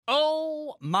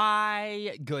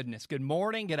my goodness. Good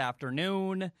morning, good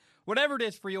afternoon. Whatever it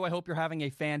is for you, I hope you're having a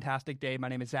fantastic day. My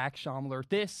name is Zach Schomler.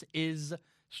 This is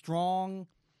Strong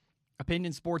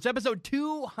Opinion Sports, episode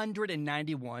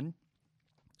 291.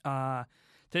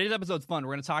 Today's episode's fun.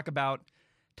 We're going to talk about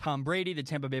Tom Brady, the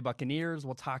Tampa Bay Buccaneers.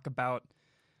 We'll talk about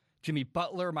Jimmy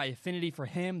Butler, my affinity for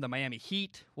him, the Miami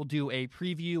Heat. We'll do a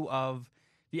preview of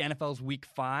the NFL's Week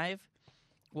 5.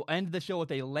 We'll end the show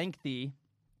with a lengthy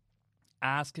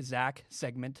Ask Zach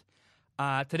segment.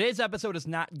 Today's episode is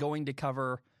not going to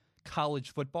cover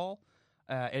college football.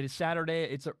 It is Saturday.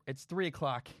 It's 3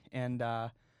 o'clock, and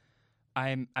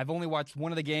I've only watched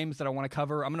one of the games that I want to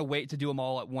cover. I'm going to wait to do them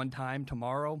all at one time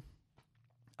tomorrow.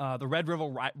 The Red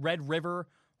River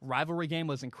rivalry game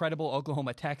was incredible.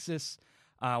 Oklahoma, Texas.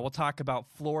 We'll talk about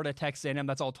Florida, Texas A&M.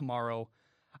 That's all tomorrow.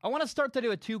 I want to start today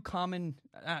with two complaints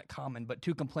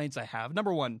I have.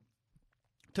 Number one,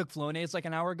 took Flonase like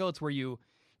an hour ago. It's where you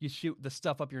shoot the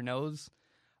stuff up your nose.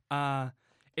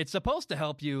 It's supposed to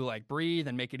help you like breathe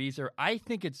and make it easier. I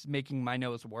think it's making my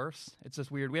nose worse. It's just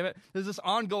weird. There's this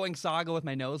ongoing saga with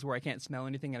my nose where I can't smell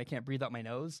anything and I can't breathe out my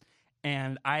nose.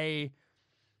 And I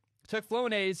took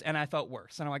Flonase and I felt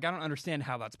worse. And I'm like, I don't understand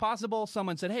how that's possible.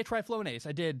 Someone said, hey, try Flonase.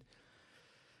 I did.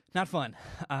 Not fun.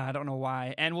 I don't know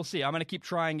why. And we'll see. I'm going to keep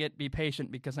trying it, be patient,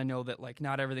 because I know that like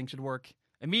not everything should work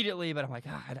immediately, but I'm like,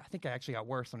 I think I actually got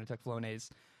worse when I took Flonase.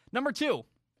 Number two,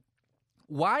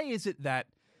 why is it that,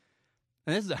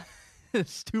 and this is a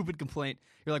stupid complaint,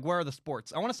 you're like, where are the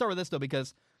sports? I want to start with this, though,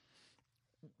 because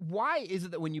why is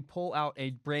it that when you pull out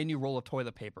a brand new roll of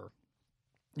toilet paper,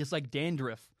 this like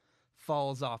dandruff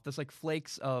falls off, this like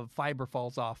flakes of fiber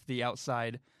falls off the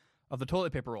outside of the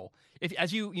toilet paper roll?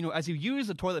 As you use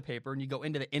the toilet paper and you go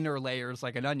into the inner layers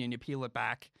like an onion, you peel it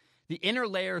back, the inner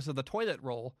layers of the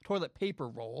toilet paper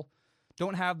roll,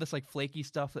 don't have this like flaky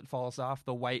stuff that falls off,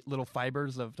 the white little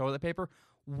fibers of toilet paper.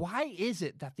 Why is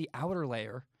it that the outer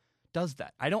layer does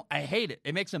that? I hate it.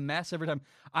 It makes a mess every time.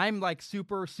 I'm like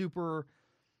super, super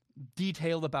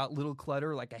detailed about little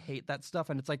clutter. Like I hate that stuff.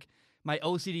 And it's like my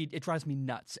OCD, it drives me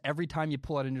nuts every time you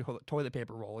pull out a new toilet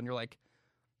paper roll and you're like,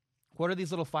 what are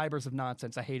these little fibers of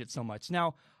nonsense? I hate it so much.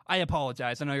 Now, I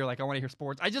apologize. I know you're like, I want to hear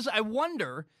sports. I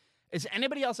wonder, is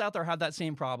anybody else out there have that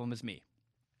same problem as me?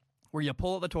 Where you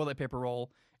pull out the toilet paper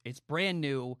roll, it's brand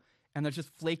new, and there's just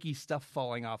flaky stuff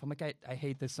falling off. I'm like, I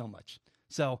hate this so much.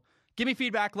 So give me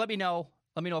feedback. Let me know.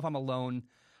 Let me know if I'm alone.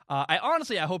 I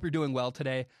hope you're doing well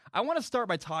today. I want to start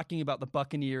by talking about the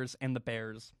Buccaneers and the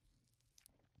Bears.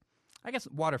 I guess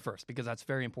water first, because that's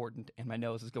very important, and my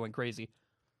nose is going crazy.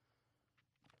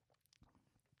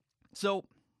 So,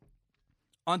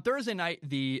 on Thursday night,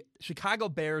 the Chicago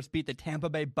Bears beat the Tampa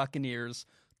Bay Buccaneers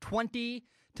 20-19.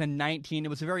 It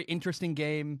was a very interesting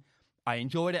game. I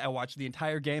enjoyed it. I watched the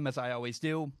entire game, as I always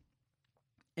do.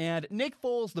 And Nick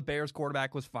Foles, the Bears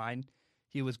quarterback, was fine.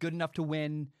 He was good enough to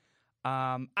win.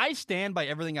 I stand by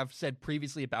everything I've said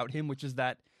previously about him, which is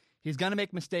that he's going to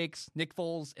make mistakes. Nick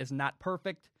Foles is not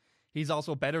perfect. He's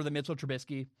also better than Mitchell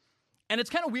Trubisky. And it's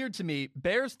kind of weird to me.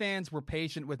 Bears fans were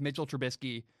patient with Mitchell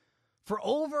Trubisky for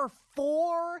over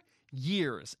 4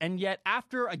 years. And yet,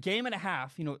 after a game and a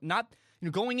half,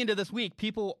 going into this week,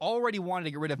 people already wanted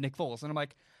to get rid of Nick Foles. And I'm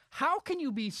like, how can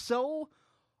you be so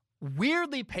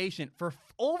weirdly patient for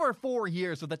over 4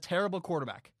 years with a terrible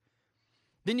quarterback?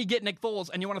 Then you get Nick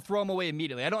Foles and you want to throw him away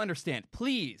immediately. I don't understand.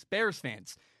 Please, Bears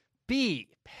fans, be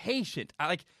patient.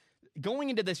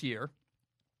 Going into this year,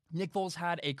 Nick Foles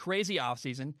had a crazy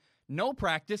offseason. No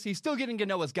practice. He's still getting to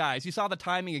know his guys. You saw the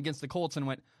timing against the Colts and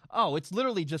went, oh, it's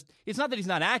literally just, it's not that he's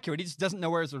not accurate. He just doesn't know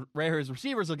where his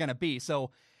receivers are going to be.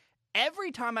 So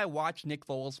every time I watch Nick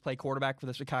Foles play quarterback for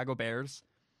the Chicago Bears,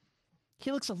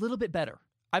 he looks a little bit better.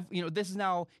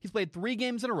 He's played 3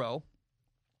 games in a row.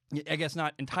 I guess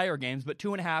not entire games, but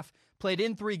 2.5, played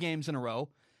in 3 games in a row.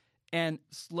 And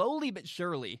slowly but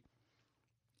surely,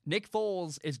 Nick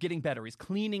Foles is getting better. He's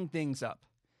cleaning things up.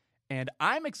 And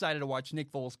I'm excited to watch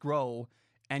Nick Foles grow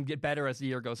and get better as the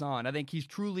year goes on. I think he's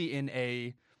truly in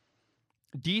a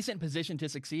decent position to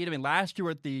succeed. I mean, last year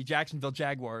at the Jacksonville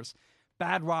Jaguars,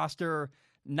 bad roster,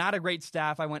 not a great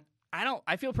staff.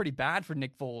 I feel pretty bad for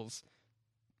Nick Foles.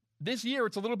 This year,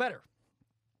 it's a little better.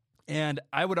 And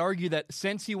I would argue that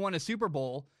since he won a Super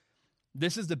Bowl,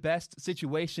 this is the best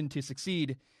situation to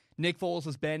succeed Nick Foles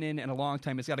has been in a long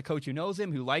time. He's got a coach who knows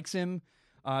him, who likes him.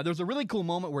 There's a really cool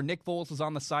moment where Nick Foles was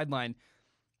on the sideline,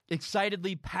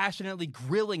 excitedly, passionately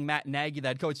grilling Matt Nagy,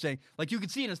 that coach, saying, like, you can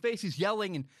see in his face, he's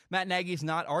yelling, and Matt Nagy's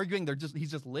not arguing.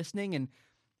 He's just listening. And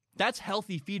That's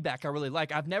healthy feedback I really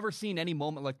like. I've never seen any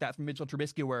moment like that from Mitchell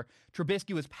Trubisky where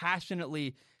Trubisky was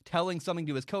passionately telling something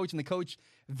to his coach and the coach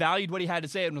valued what he had to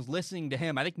say and was listening to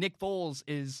him. I think Nick Foles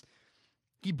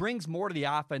he brings more to the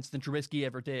offense than Trubisky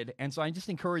ever did. And so I'm just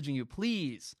encouraging you,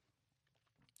 please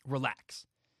relax.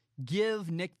 Give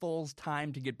Nick Foles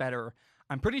time to get better.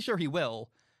 I'm pretty sure he will.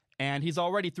 And he's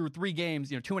already through 3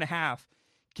 games, 2.5,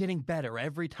 getting better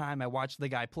every time I watch the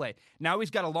guy play. Now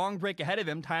he's got a long break ahead of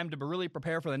him, time to really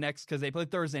prepare for the next, because they play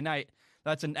Thursday night.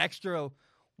 That's an extra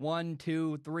 1,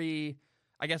 2, 3,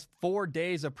 I guess 4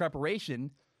 days of preparation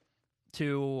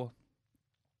to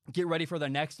get ready for their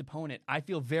next opponent. I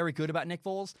feel very good about Nick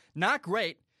Foles. Not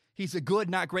great. He's a good,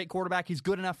 not great quarterback. He's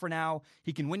good enough for now.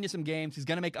 He can win you some games. He's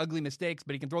going to make ugly mistakes,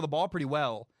 but he can throw the ball pretty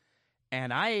well.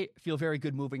 And I feel very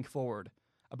good moving forward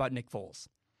about Nick Foles.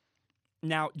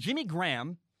 Now, Jimmy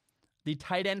Graham, the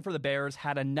tight end for the Bears,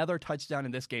 had another touchdown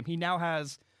in this game. He now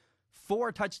has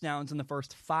 4 touchdowns in the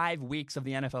first 5 weeks of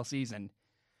the NFL season.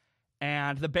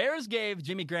 And the Bears gave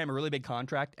Jimmy Graham a really big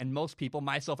contract, and most people,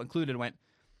 myself included, went,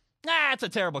 it's a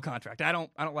terrible contract. I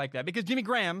don't like that. Because Jimmy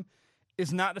Graham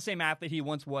is not the same athlete he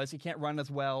once was. He can't run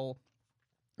as well.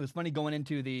 It was funny going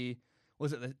into the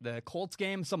Colts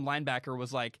game? Some linebacker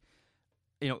was like,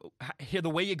 the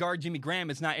way you guard Jimmy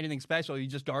Graham is not anything special. You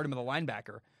just guard him with a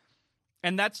linebacker.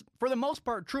 And that's, for the most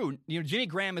part, true. Jimmy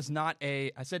Graham is not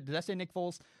did I say Nick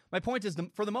Foles? My point is,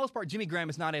 for the most part, Jimmy Graham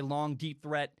is not a long, deep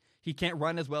threat. He can't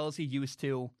run as well as he used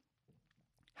to.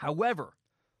 However,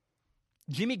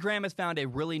 Jimmy Graham has found a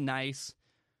really nice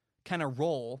kind of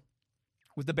role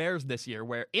with the Bears this year,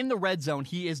 where in the red zone,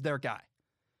 he is their guy.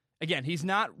 Again, he's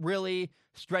not really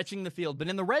stretching the field, but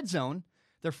in the red zone,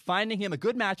 they're finding him a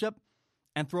good matchup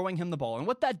and throwing him the ball. And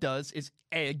what that does is,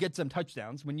 it gets them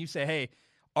touchdowns. When you say, hey,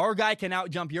 our guy can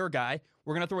out-jump your guy,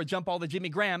 we're going to throw a jump ball to Jimmy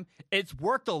Graham. It's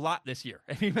worked a lot this year.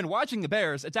 If you've been watching the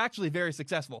Bears, it's actually very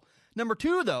successful. Number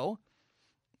 2, though,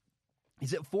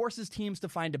 is it forces teams to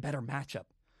find a better matchup.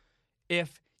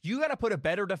 If you got to put a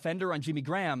better defender on Jimmy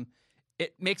Graham,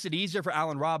 it makes it easier for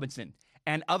Allen Robinson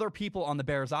and other people on the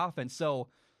Bears offense. So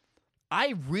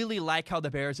I really like how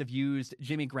the Bears have used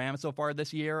Jimmy Graham so far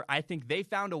this year. I think they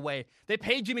found a way. They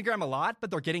paid Jimmy Graham a lot,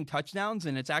 but they're getting touchdowns,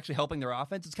 and it's actually helping their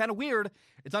offense. It's kind of weird.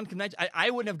 It's unconventional.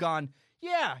 I wouldn't have gone,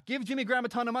 give Jimmy Graham a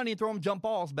ton of money and throw him jump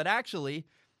balls, but actually,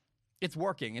 it's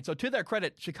working. And so to their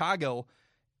credit, Chicago,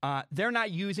 they're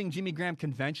not using Jimmy Graham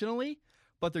conventionally,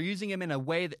 but they're using him in a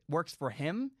way that works for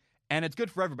him, and it's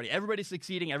good for everybody. Everybody's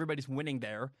succeeding. Everybody's winning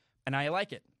there, and I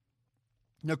like it.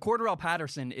 Now, Cordarrelle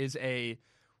Patterson is a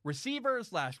receiver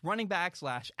 / running back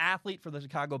 / athlete for the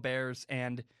Chicago Bears,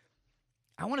 and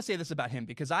I want to say this about him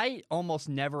because I almost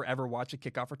never ever watch a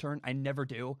kickoff return. I never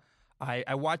do. I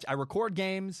record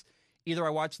games. Either I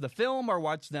watch the film or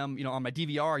watch them, on my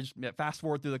DVR. I just fast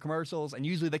forward through the commercials, and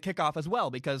usually the kickoff as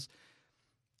well, because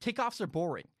kickoffs are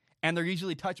boring and they're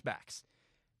usually touchbacks.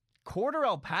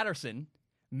 Cordarrelle Patterson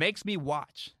makes me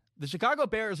watch. The Chicago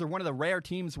Bears are one of the rare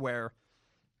teams where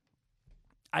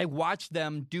I watch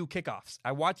them do kickoffs.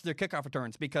 I watch their kickoff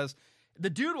returns because the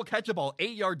dude will catch a ball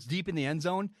 8 yards deep in the end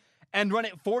zone and run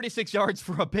it 46 yards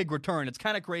for a big return. It's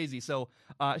kind of crazy. So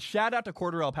shout out to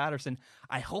Cordarrelle Patterson.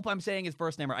 I hope I'm saying his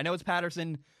first name right. I know it's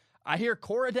Patterson. I hear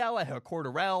Corradell. I hear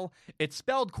Cordarrelle. It's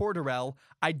spelled Cordarrelle.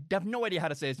 I have no idea how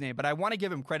to say his name, but I want to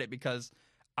give him credit because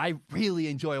I really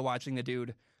enjoy watching the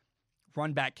dude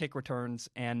run back kick returns,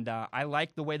 and I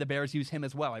like the way the Bears use him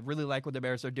as well. I really like what the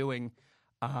Bears are doing.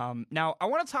 Now, I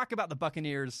want to talk about the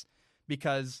Buccaneers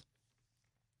because,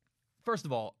 first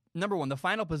of all, number 1, the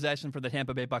final possession for the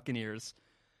Tampa Bay Buccaneers.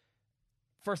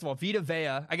 First of all, Vita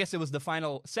Vea, I guess it was the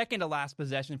final, second to last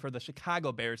possession for the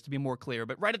Chicago Bears, to be more clear,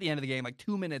 but right at the end of the game,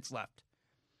 2 minutes left.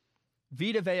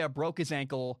 Vita Vea broke his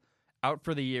ankle, out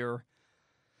for the year.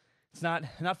 It's not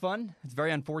fun. It's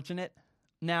very unfortunate.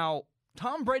 Now,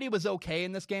 Tom Brady was okay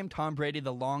in this game. Tom Brady,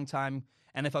 the longtime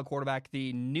NFL quarterback,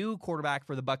 the new quarterback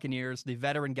for the Buccaneers, the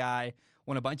veteran guy,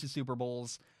 won a bunch of Super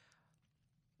Bowls.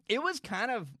 It was kind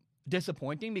of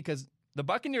disappointing because the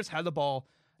Buccaneers had the ball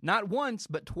not once,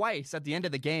 but twice at the end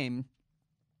of the game,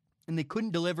 and they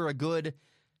couldn't deliver a good,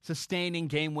 sustaining,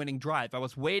 game-winning drive. I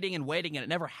was waiting, and it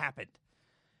never happened.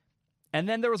 And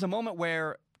then there was a moment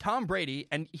where Tom Brady,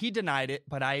 and he denied it,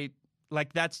 but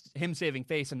that's him saving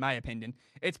face in my opinion.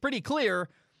 It's pretty clear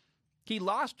he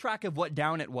lost track of what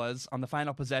down it was on the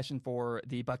final possession for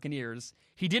the Buccaneers.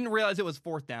 He didn't realize it was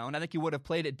 4th down. I think he would have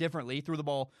played it differently, threw the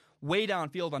ball way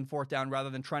downfield on 4th down rather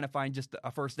than trying to find just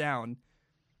a first down.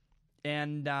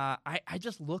 And I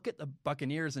just look at the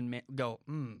Buccaneers and go,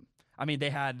 I mean,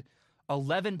 they had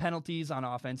 11 penalties on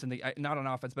offense, and not on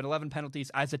offense, but 11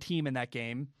 penalties as a team in that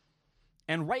game.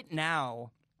 And right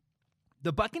now,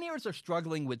 The Buccaneers are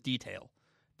struggling with detail.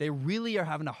 They really are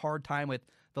having a hard time with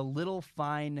the little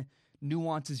fine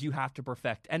nuances you have to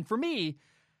perfect. And for me,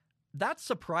 that's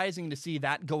surprising to see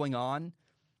that going on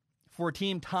for a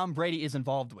team Tom Brady is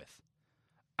involved with.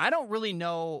 I don't really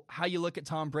know how you look at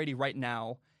Tom Brady right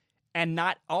now and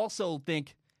not also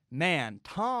think, man,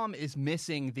 Tom is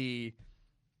missing the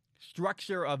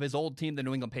structure of his old team, the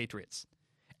New England Patriots.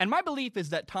 And my belief is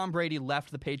that Tom Brady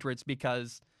left the Patriots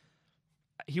because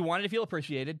he wanted to feel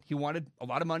appreciated. He wanted a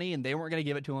lot of money, and they weren't going to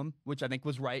give it to him, which I think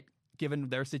was right, given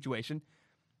their situation.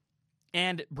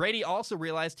 And Brady also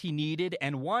realized he needed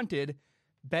and wanted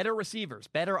better receivers,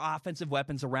 better offensive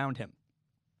weapons around him.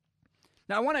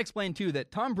 Now, I want to explain, too,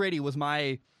 that Tom Brady was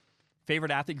my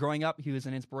favorite athlete growing up. He was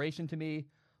an inspiration to me.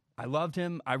 I loved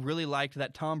him. I really liked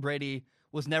that Tom Brady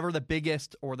was never the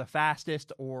biggest or the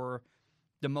fastest or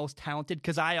the most talented,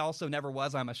 because I also never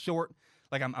was. I'm a short,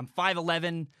 I'm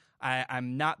 5'11".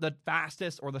 I'm not the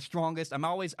fastest or the strongest.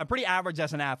 I'm pretty average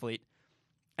as an athlete.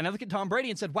 And I look at Tom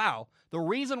Brady and said, wow, the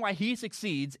reason why he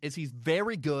succeeds is he's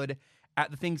very good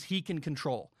at the things he can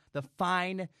control, the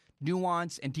fine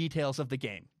nuance and details of the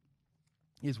game.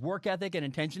 His work ethic and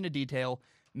attention to detail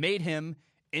made him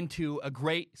into a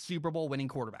great Super Bowl winning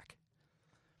quarterback.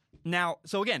 Now,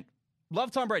 so again, love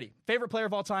Tom Brady. Favorite player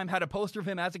of all time. Had a poster of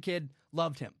him as a kid.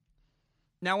 Loved him.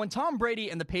 Now, when Tom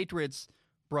Brady and the Patriots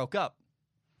broke up,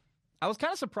 I was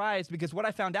kind of surprised because what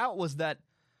I found out was that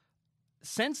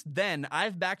since then,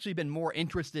 I've actually been more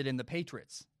interested in the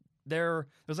Patriots. There's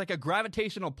like a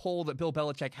gravitational pull that Bill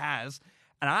Belichick has,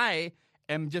 and I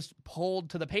am just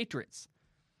pulled to the Patriots.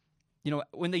 You know,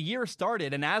 when the year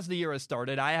started, and as the year has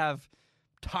started, I have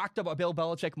talked about Bill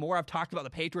Belichick more. I've talked about the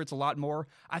Patriots a lot more.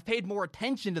 I've paid more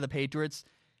attention to the Patriots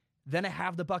than I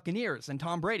have the Buccaneers and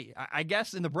Tom Brady. I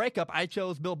guess in the breakup, I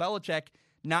chose Bill Belichick,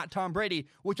 not Tom Brady,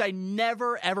 which I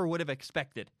never, ever would have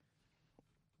expected.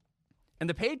 And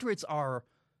the Patriots are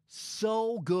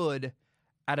so good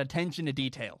at attention to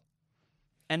detail.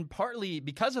 And partly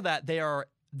because of that, they are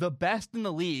the best in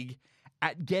the league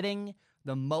at getting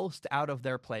the most out of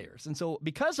their players. And so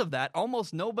because of that,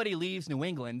 almost nobody leaves New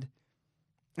England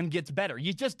and gets better.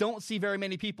 You just don't see very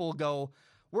many people go,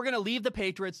 we're going to leave the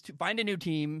Patriots to find a new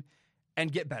team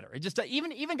and get better. It just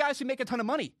even guys who make a ton of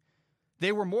money,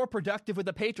 they were more productive with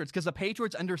the Patriots because the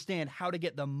Patriots understand how to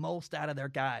get the most out of their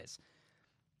guys.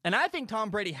 And I think Tom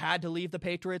Brady had to leave the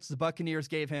Patriots. The Buccaneers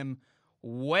gave him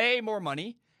way more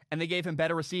money, and they gave him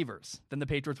better receivers than the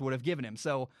Patriots would have given him.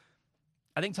 So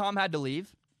I think Tom had to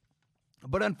leave.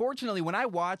 But unfortunately, when I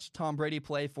watched Tom Brady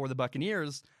play for the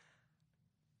Buccaneers,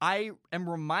 I am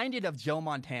reminded of Joe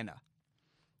Montana.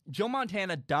 Joe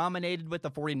Montana dominated with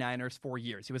the 49ers for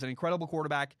years. He was an incredible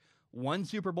quarterback, won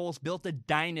Super Bowls, built a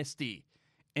dynasty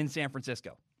in San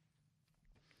Francisco.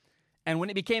 And when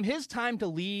it became his time to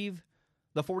leave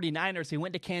the 49ers, he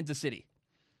went to Kansas City.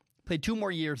 Played 2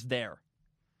 more years there.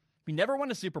 He never won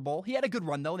a Super Bowl. He had a good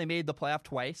run, though. They made the playoff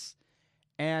twice.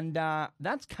 And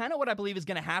that's kind of what I believe is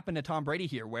going to happen to Tom Brady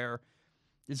here, where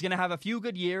he's going to have a few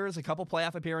good years, a couple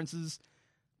playoff appearances,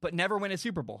 but never win a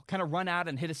Super Bowl. Kind of run out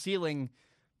and hit a ceiling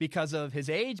because of his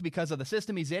age, because of the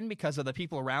system he's in, because of the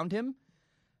people around him.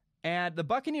 And the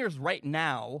Buccaneers right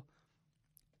now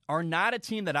are not a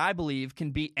team that I believe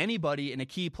can beat anybody in a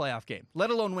key playoff game, let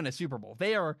alone win a Super Bowl.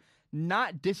 They are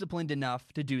not disciplined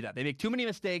enough to do that. They make too many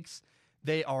mistakes.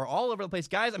 They are all over the place.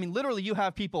 Guys, I mean, literally you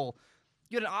have people,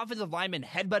 you had an offensive lineman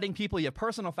headbutting people. You have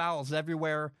personal fouls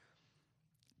everywhere.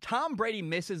 Tom Brady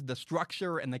misses the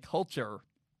structure and the culture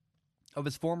of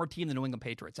his former team, the New England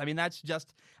Patriots. I mean, that's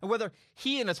just, and whether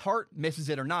he in his heart misses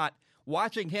it or not,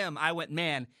 watching him, I went,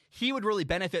 man, he would really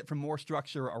benefit from more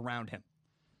structure around him.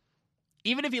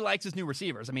 Even if he likes his new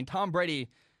receivers. I mean, Tom Brady,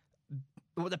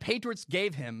 what the Patriots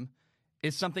gave him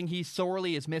is something he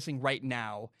sorely is missing right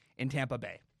now in Tampa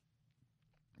Bay.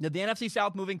 Now, the NFC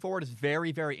South moving forward is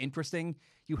very, very interesting.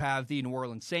 You have the New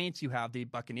Orleans Saints. You have the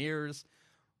Buccaneers.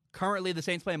 Currently, the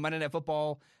Saints playing Monday Night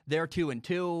Football. They're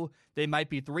 2-2. They might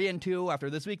be 3-2 after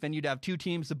this week. Then you'd have 2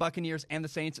 teams, the Buccaneers and the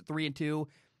Saints, at 3-2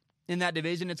 in that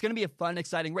division. It's going to be a fun,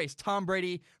 exciting race. Tom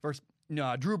Brady versus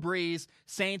Drew Brees,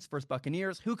 Saints versus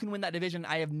Buccaneers. Who can win that division?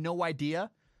 I have no idea.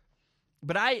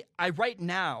 But I right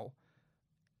now,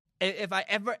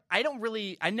 I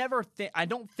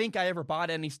don't think I ever bought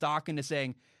any stock into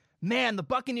saying, man, the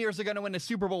Buccaneers are going to win a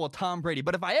Super Bowl with Tom Brady.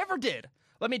 But if I ever did,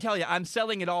 let me tell you, I'm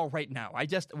selling it all right now.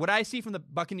 What I see from the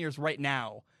Buccaneers right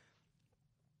now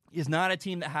is not a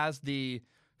team that has the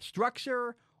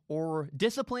structure or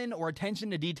discipline or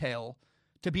attention to detail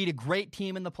to beat a great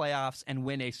team in the playoffs and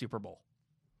win a Super Bowl.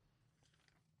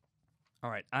 All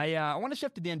right, I want to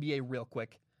shift to the NBA real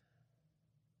quick.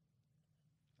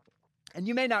 and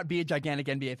you may not be a gigantic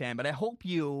NBA fan, but I hope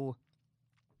you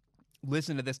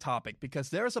listen to this topic because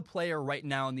there's a player right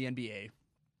now in the NBA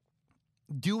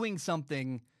doing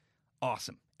something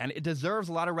awesome, and it deserves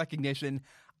a lot of recognition.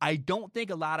 I don't think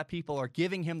a lot of people are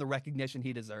giving him the recognition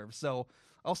he deserves. So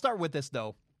I'll start with this,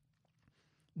 though.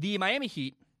 The Miami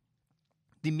Heat,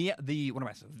 what am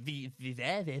I saying?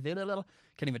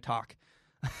 Can't even talk.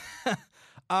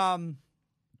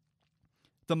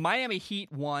 The Miami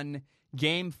Heat won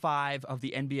Game 5 of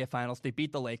the NBA Finals. They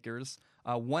beat the Lakers,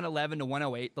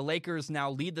 111-108. The Lakers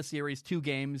now lead the series 3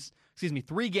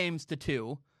 games to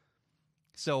 2.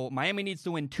 So Miami needs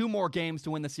to win 2 more games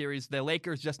to win the series. The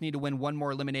Lakers just need to win 1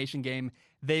 more elimination game.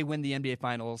 They win the NBA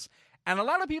Finals. And a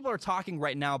lot of people are talking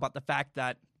right now about the fact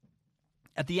that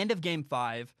at the end of Game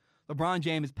 5, LeBron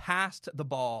James passed the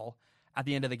ball at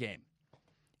the end of the game.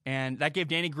 And that gave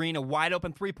Danny Green a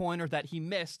wide-open three-pointer that he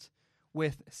missed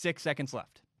with 6 seconds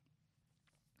left.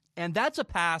 And that's a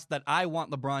pass that I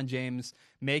want LeBron James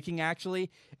making, actually.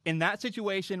 In that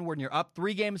situation, when you're up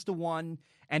 3 games to 1,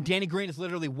 and Danny Green is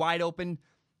literally wide open,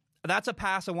 that's a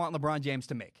pass I want LeBron James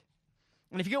to make.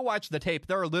 And if you go watch the tape,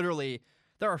 there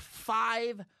are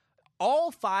 5,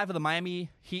 all 5 of the Miami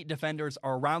Heat defenders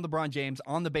are around LeBron James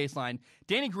on the baseline.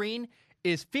 Danny Green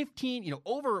is 15,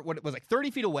 over what it was like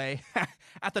 30 feet away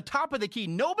at the top of the key.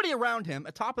 Nobody around him,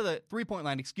 at top of the three-point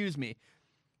line,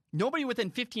 nobody within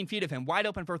 15 feet of him, wide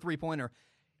open for a three-pointer.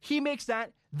 He makes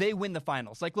that, they win the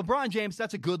finals. Like LeBron James,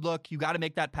 that's a good look. You got to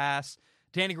make that pass.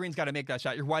 Danny Green's got to make that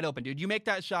shot. You're wide open, dude. You make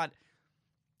that shot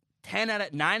 9 out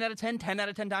of 10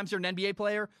 times you're an NBA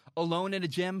player alone in a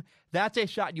gym. That's a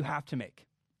shot you have to make.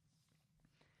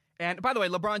 And by the way,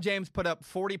 LeBron James put up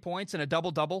 40 points and a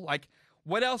double-double. Like,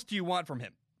 what else do you want from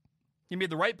him? He made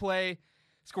the right play,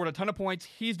 scored a ton of points.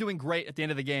 He's doing great at the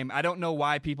end of the game. I don't know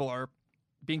why people are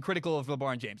being critical of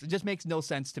LeBron James. It just makes no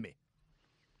sense to me.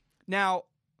 Now,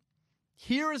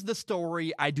 here is the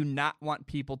story I do not want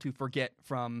people to forget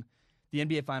from the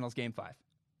NBA Finals Game 5.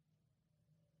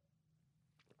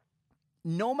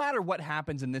 No matter what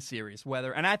happens in this series,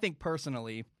 and I think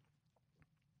personally,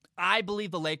 I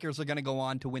believe the Lakers are going to go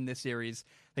on to win this series.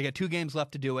 They got 2 games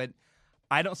left to do it.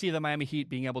 I don't see the Miami Heat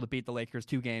being able to beat the Lakers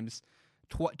 2 games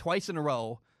twice in a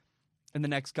row in the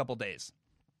next couple days.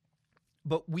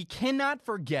 But we cannot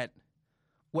forget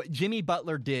what Jimmy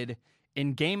Butler did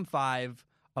in Game 5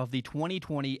 of the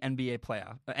 2020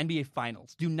 NBA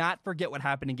Finals. Do not forget what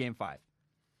happened in Game 5.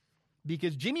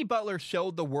 Because Jimmy Butler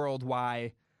showed the world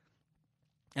why,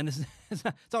 and this is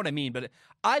not what I mean, but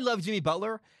I love Jimmy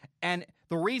Butler, and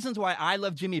the reasons why I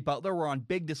love Jimmy Butler were on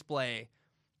big display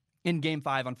in Game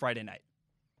 5 on Friday night.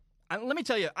 Let me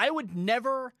tell you, I would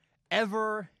never,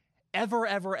 ever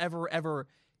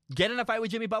get in a fight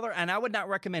with Jimmy Butler, and I would not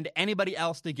recommend anybody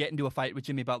else to get into a fight with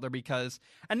Jimmy Butler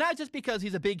and not just because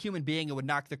he's a big human being and would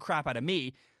knock the crap out of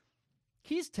me.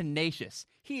 He's tenacious.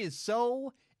 He is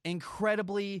so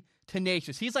incredibly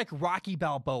tenacious. He's like Rocky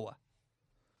Balboa.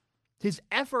 His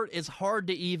effort is hard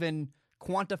to even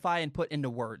quantify and put into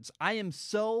words. I am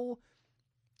so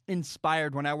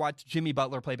inspired when I watch Jimmy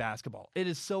Butler play basketball. It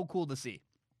is so cool to see.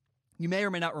 You may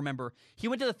or may not remember, he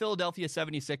went to the Philadelphia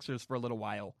 76ers for a little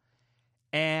while.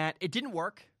 And it didn't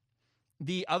work.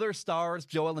 The other stars,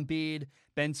 Joel Embiid,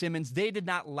 Ben Simmons, they did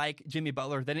not like Jimmy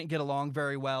Butler. They didn't get along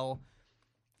very well.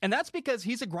 And that's because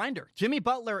he's a grinder. Jimmy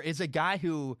Butler is a guy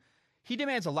who, he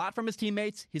demands a lot from his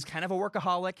teammates. He's kind of a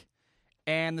workaholic.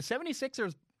 And the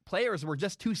 76ers players were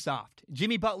just too soft.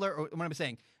 Jimmy Butler, or what am I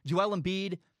saying? Joel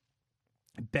Embiid,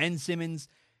 Ben Simmons,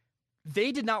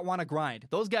 they did not want to grind.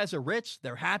 Those guys are rich.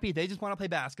 They're happy. They just want to play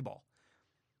basketball.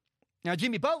 Now,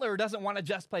 Jimmy Butler doesn't want to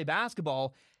just play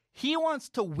basketball. He wants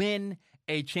to win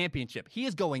a championship. He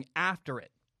is going after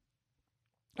it.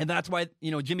 And that's why,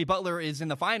 Jimmy Butler is in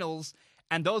the finals,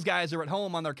 and those guys are at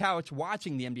home on their couch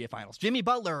watching the NBA Finals. Jimmy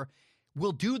Butler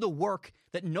will do the work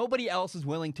that nobody else is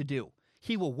willing to do.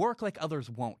 He will work like others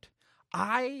won't.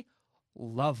 I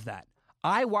love that.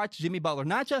 I watch Jimmy Butler,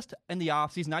 not just in the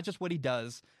offseason, not just what he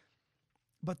does,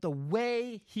 but the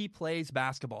way he plays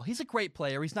basketball. He's a great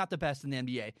player. He's not the best in the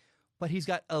NBA. But he's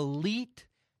got elite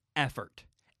effort.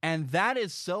 And that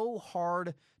is so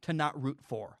hard to not root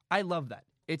for. I love that.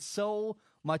 It's so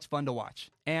much fun to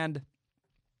watch. And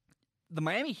the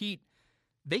Miami Heat,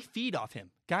 they feed off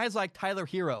him. Guys like Tyler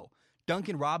Hero,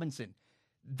 Duncan Robinson,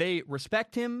 they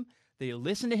respect him. They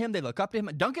listen to him. They look up to him.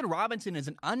 Duncan Robinson is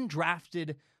an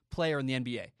undrafted player in the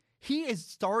NBA. He is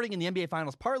starting in the NBA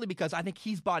Finals partly because I think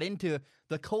he's bought into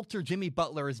the culture Jimmy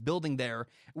Butler is building there,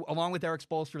 along with Eric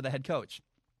Spoelstra, the head coach.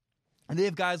 And they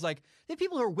have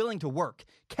people who are willing to work.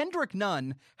 Kendrick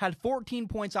Nunn had 14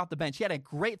 points off the bench. He had a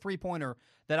great three-pointer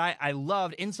that I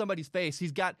loved in somebody's face.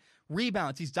 He's got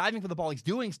rebounds. He's diving for the ball. He's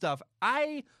doing stuff.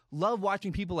 I love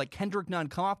watching people like Kendrick Nunn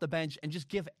come off the bench and just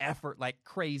give effort like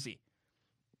crazy.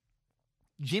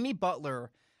 Jimmy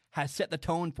Butler has set the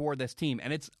tone for this team,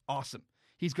 and it's awesome.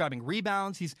 He's grabbing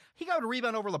rebounds. He got a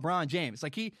rebound over LeBron James.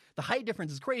 The height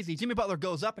difference is crazy. Jimmy Butler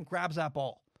goes up and grabs that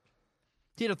ball.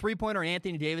 He had a three-pointer in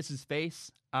Anthony Davis's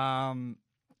face. In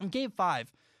Game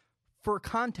 5, for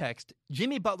context,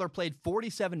 Jimmy Butler played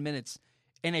 47 minutes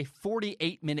in a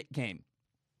 48-minute game.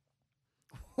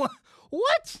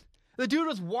 What? The dude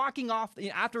was walking off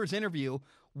after his interview,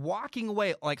 walking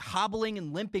away, like hobbling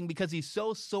and limping because he's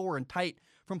so sore and tight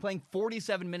from playing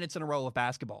 47 minutes in a row of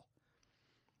basketball.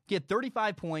 He had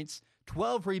 35 points,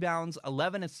 12 rebounds,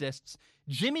 11 assists.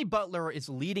 Jimmy Butler is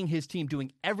leading his team,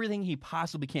 doing everything he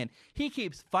possibly can. He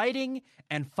keeps fighting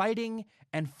and fighting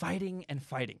and fighting and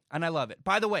fighting, and I love it.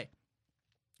 By the way,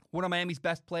 one of Miami's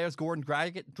best players, Goran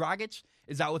Dragic,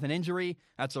 is out with an injury.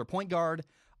 That's their point guard.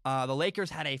 The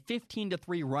Lakers had a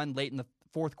 15-3 run late in the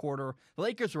fourth quarter. The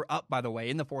Lakers were up, by the way,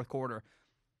 in the fourth quarter.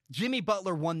 Jimmy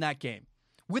Butler won that game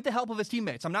with the help of his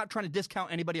teammates. I'm not trying to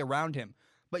discount anybody around him,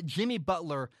 but Jimmy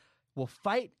Butler will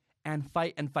fight and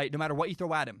fight and fight no matter what you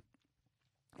throw at him.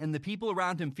 And the people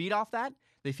around him feed off that.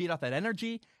 They feed off that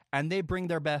energy, and they bring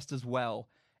their best as well.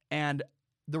 And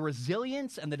the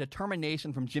resilience and the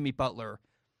determination from Jimmy Butler,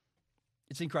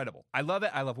 it's incredible. I love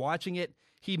it. I love watching it.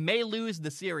 He may lose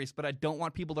the series, but I don't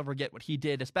want people to forget what he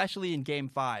did, especially in Game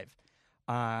 5.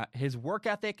 His work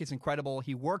ethic is incredible.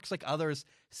 He works like others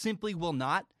simply will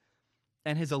not.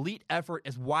 And his elite effort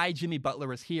is why Jimmy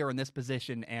Butler is here in this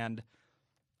position. And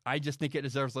I just think it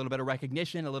deserves a little bit of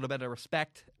recognition, a little bit of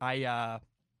respect. I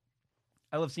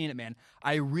love seeing it, man.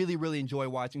 I really, really enjoy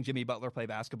watching Jimmy Butler play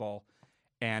basketball.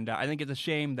 And I think it's a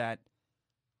shame that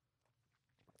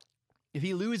if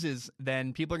he loses,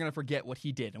 then people are going to forget what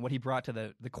he did and what he brought to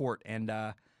the court. And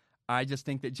I just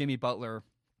think that Jimmy Butler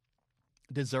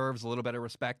deserves a little bit of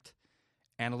respect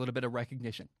and a little bit of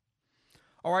recognition.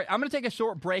 All right, I'm going to take a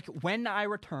short break. When I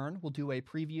return, we'll do a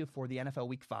preview for the NFL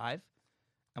Week 5,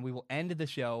 and we will end the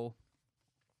show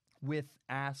with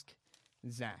Ask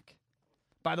Zach.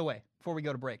 By the way, before we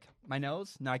go to break, my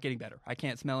nose, not getting better. I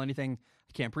can't smell anything.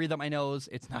 I can't breathe up my nose.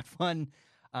 It's not fun.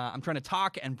 I'm trying to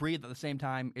talk and breathe at the same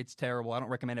time. It's terrible. I don't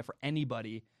recommend it for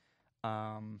anybody.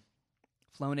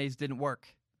 Flonase didn't work.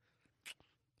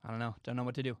 I don't know. Don't know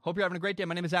what to do. Hope you're having a great day.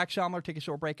 My name is Zach Schaumler. Take a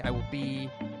short break. I will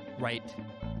be right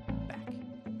back.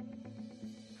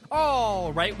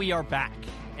 All right, we are back.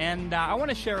 And I want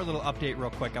to share a little update real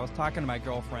quick. I was talking to my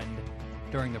girlfriend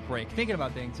during the break, thinking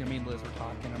about things. Me and Liz were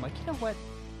talking. I'm like, you know what?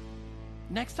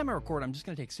 Next time I record, I'm just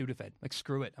going to take Sudafed. Like,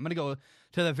 screw it. I'm going to go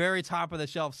to the very top of the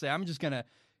shelf, say, I'm just going to,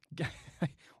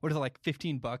 what is it, like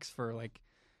 $15 for like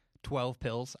 12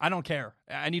 pills? I don't care.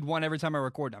 I need one every time I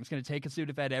record. I'm just going to take a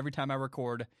Sudafed every time I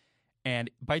record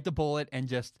and bite the bullet and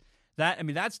just,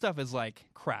 that stuff is like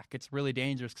crack. It's really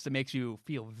dangerous because it makes you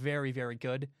feel very, very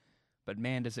good. But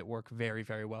man, does it work very,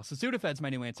 very well. So Sudafed's my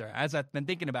new answer. As I've been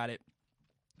thinking about it,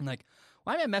 I'm like,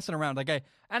 why am I messing around?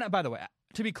 And by the way,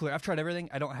 to be clear, I've tried everything.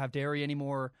 I don't have dairy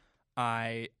anymore.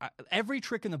 Every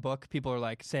trick in the book, people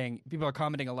are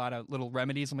commenting a lot of little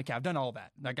remedies. I'm like, yeah, I've done all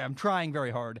that. Like, I'm trying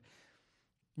very hard.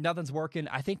 Nothing's working.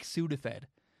 I think Sudafed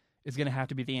is going to have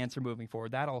to be the answer moving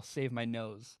forward. That'll save my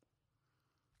nose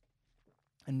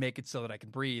and make it so that I can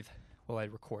breathe while I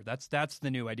record. That's the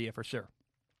new idea for sure.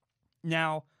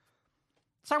 Now,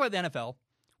 let's talk about the NFL.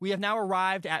 We have now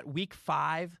arrived at Week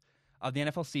 5 of the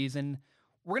NFL season.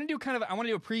 We're going to do I want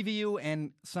to do a preview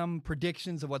and some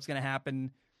predictions of what's going to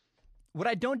happen. What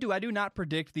I do not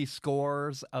predict the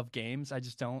scores of games. I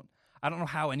just don't. I don't know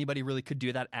how anybody really could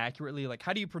do that accurately. Like,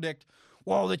 how do you predict,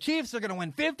 well, the Chiefs are going to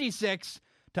win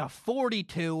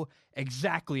 56-42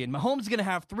 exactly, and Mahomes is going to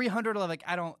have 300. Like,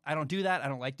 I don't do that. I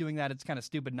don't like doing that. It's kind of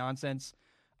stupid nonsense.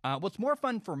 What's more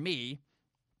fun for me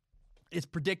is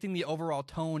predicting the overall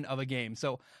tone of a game.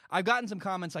 So I've gotten some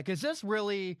comments like, is this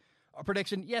really a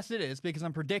prediction? Yes, it is, because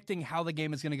I'm predicting how the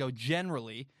game is going to go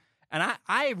generally. And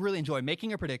I really enjoy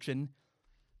making a prediction,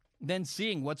 then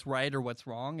seeing what's right or what's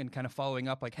wrong, and kind of following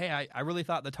up like, hey, I really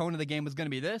thought the tone of the game was going to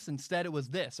be this. Instead, it was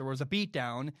this, or it was a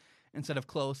beatdown instead of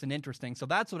close and interesting. So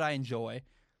that's what I enjoy.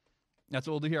 That's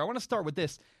what we'll do here. I want to start with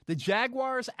this. The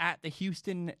Jaguars at the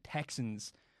Houston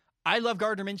Texans. I love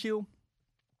Gardner Minshew.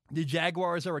 The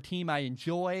Jaguars are a team I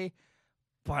enjoy,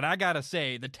 but I got to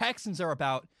say, the Texans are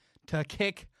about to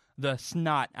kick the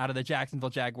snot out of the Jacksonville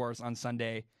Jaguars on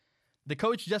Sunday. The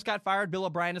coach just got fired. Bill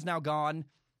O'Brien is now gone.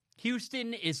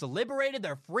 Houston is liberated.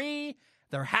 They're free.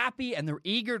 They're happy and they're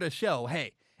eager to show,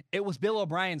 hey, it was Bill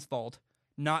O'Brien's fault,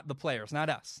 not the players, not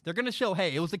us. They're going to show,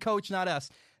 hey, it was the coach, not us.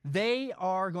 They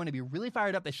are going to be really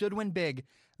fired up. They should win big.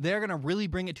 They're going to really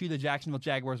bring it to the Jacksonville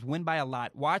Jaguars, win by a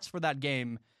lot. Watch for that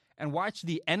game and watch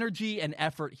the energy and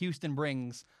effort Houston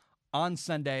brings on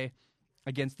Sunday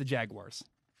against the Jaguars.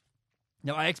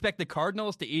 Now, I expect the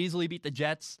Cardinals to easily beat the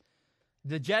Jets.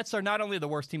 The Jets are not only the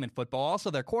worst team in football,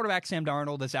 also their quarterback, Sam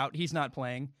Darnold, is out. He's not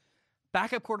playing.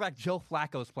 Backup quarterback, Joe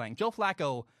Flacco, is playing. Joe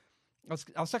Flacco, I was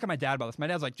talking to my dad about this. My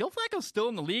dad's like, Joe Flacco's still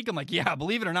in the league? I'm like, yeah,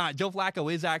 believe it or not, Joe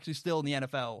Flacco is actually still in the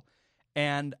NFL.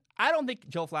 And I don't think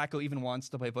Joe Flacco even wants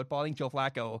to play football. I think Joe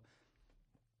Flacco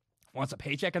wants a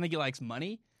paycheck. I think he likes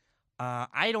money.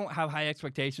 I don't have high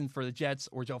expectations for the Jets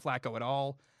or Joe Flacco at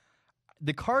all.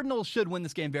 The Cardinals should win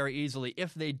this game very easily.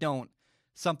 If they don't,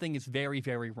 something is very,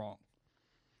 very wrong.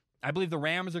 I believe the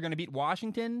Rams are going to beat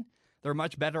Washington. They're a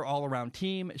much better all-around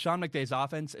team. Sean McVay's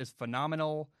offense is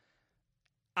phenomenal.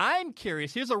 I'm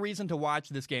curious. Here's a reason to watch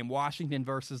this game, Washington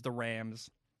versus the Rams.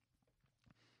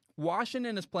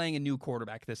 Washington is playing a new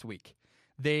quarterback this week.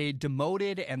 They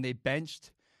demoted and they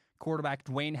benched quarterback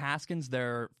Dwayne Haskins,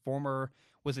 their former,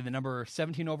 was it the number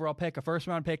 17 overall pick, a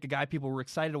first-round pick, a guy people were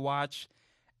excited to watch,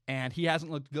 and he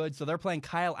hasn't looked good. So they're playing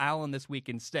Kyle Allen this week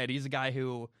instead. He's a guy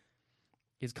who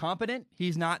is competent.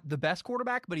 He's not the best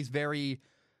quarterback, but he's very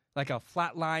like a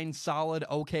flatline, solid,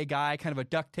 okay guy, kind of a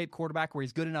duct tape quarterback where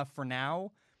he's good enough for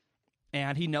now.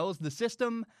 And he knows the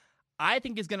system. I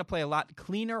think he's going to play a lot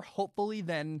cleaner, hopefully,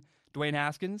 than Dwayne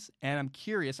Haskins. And I'm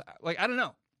curious. I don't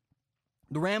know.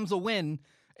 The Rams will win.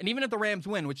 And even if the Rams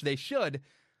win, which they should,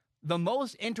 the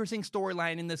most interesting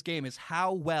storyline in this game is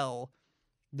how well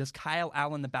does Kyle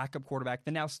Allen, the backup quarterback,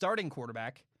 the now starting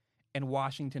quarterback, in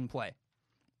Washington play.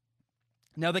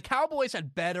 Now, the Cowboys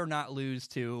had better not lose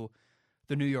to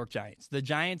the New York Giants. The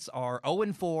Giants are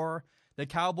 0-4. The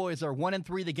Cowboys are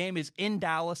 1-3. The game is in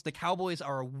Dallas. The Cowboys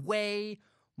are a way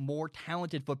more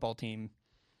talented football team.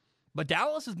 But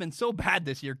Dallas has been so bad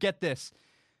this year. Get this.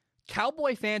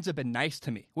 Cowboy fans have been nice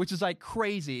to me, which is like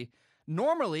crazy.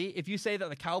 Normally, if you say that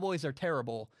the Cowboys are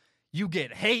terrible, you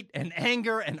get hate and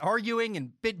anger and arguing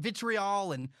and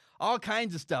vitriol and all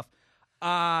kinds of stuff.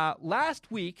 Last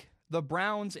week, the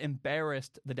Browns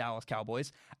embarrassed the Dallas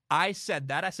Cowboys. I said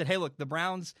that. I said, hey, look, the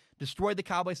Browns destroyed the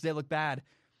Cowboys. They look bad.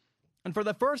 And for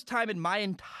the first time in my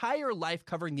entire life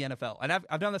covering the NFL, and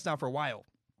I've done this now for a while,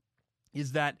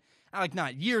 is that, like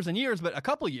not years and years, but a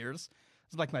couple years.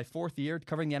 This is like my fourth year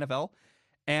covering the NFL.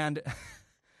 And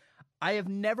I've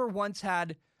never once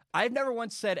said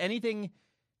anything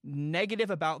negative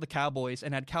about the Cowboys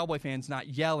and had Cowboy fans not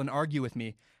yell and argue with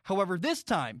me. However, this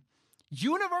time,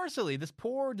 universally, this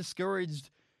poor, discouraged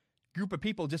group of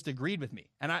people just agreed with me.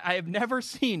 And I have never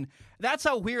seen, that's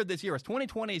how weird this year is.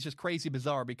 2020 is just crazy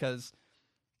bizarre because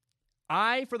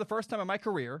I, for the first time in my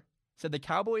career, said the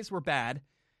Cowboys were bad,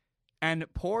 and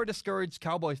poor, discouraged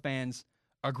Cowboys fans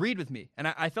agreed with me. And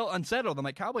I felt unsettled. I'm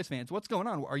like, Cowboys fans, what's going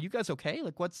on? Are you guys okay?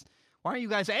 Like, why are you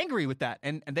guys angry with that?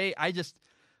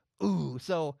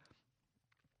 So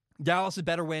Dallas had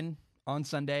better win on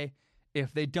Sunday.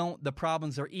 If they don't, the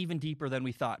problems are even deeper than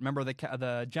we thought. Remember,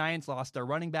 the Giants lost their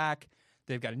running back.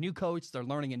 They've got a new coach. They're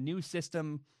learning a new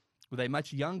system with a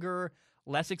much younger,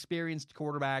 less experienced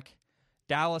quarterback.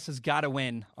 Dallas has got to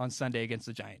win on Sunday against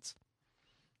the Giants.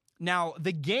 Now,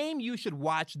 the game you should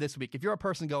watch this week, if you're a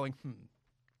person going,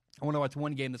 I want to watch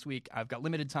one game this week, I've got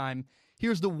limited time,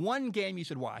 here's the one game you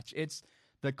should watch. It's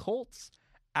the Colts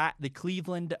at the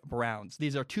Cleveland Browns.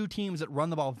 These are two teams that run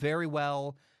the ball very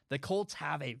well. The Colts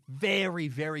have a very,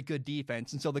 very good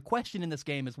defense. And so the question in this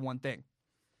game is one thing.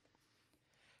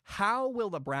 How will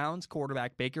the Browns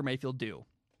quarterback Baker Mayfield do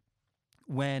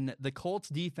when the Colts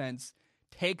defense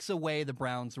takes away the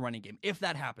Browns running game? If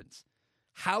that happens,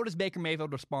 how does Baker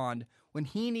Mayfield respond when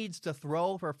he needs to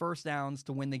throw for first downs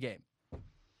to win the game?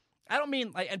 I don't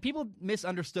mean, and people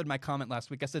misunderstood my comment last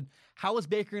week. I said, how is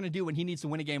Baker going to do when he needs to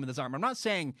win a game with his arm? I'm not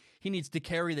saying he needs to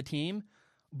carry the team.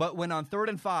 But when on 3rd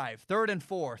and 5, 3rd and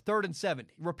 4, 3rd and 7,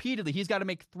 repeatedly, he's got to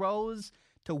make throws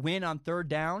to win on third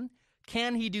down.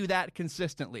 Can he do that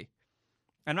consistently?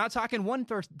 I'm not talking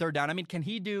third down. I mean, can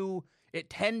he do it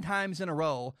 10 times in a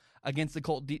row against the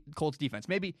Colts defense?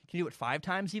 Maybe can he do it 5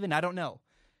 times even? I don't know.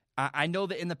 I know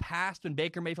that in the past when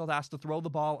Baker Mayfield has to throw the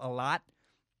ball a lot,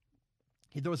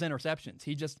 he throws interceptions.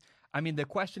 The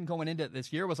question going into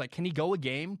this year was like, can he go a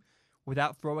game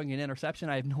without throwing an interception?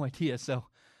 I have no idea. So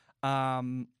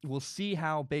we'll see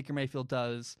how Baker Mayfield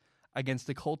does against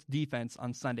the Colts defense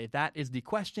on Sunday. That is the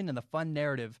question and the fun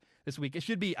narrative this week. It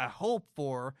should be a hope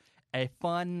for a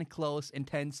fun, close,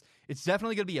 intense. It's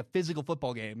definitely going to be a physical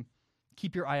football game.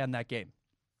 Keep your eye on that game.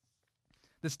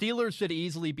 The Steelers should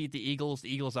easily beat the Eagles.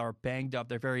 The Eagles are banged up.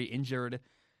 They're very injured.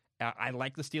 I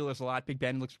like the Steelers a lot. Big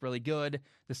Ben looks really good.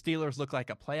 The Steelers look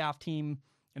like a playoff team.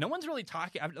 And no one's really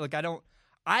talking.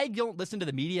 I don't listen to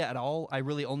the media at all. I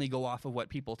really only go off of what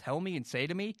people tell me and say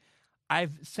to me.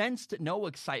 I've sensed no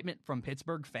excitement from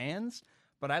Pittsburgh fans,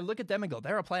 but I look at them and go,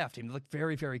 they're a playoff team. They look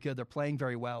very, very good. They're playing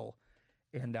very well.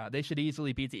 And they should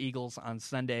easily beat the Eagles on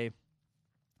Sunday.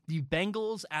 The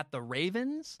Bengals at the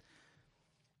Ravens.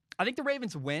 I think the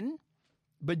Ravens win,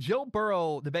 but Joe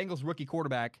Burrow, the Bengals rookie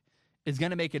quarterback, is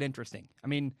going to make it interesting. I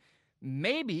mean,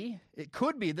 maybe, it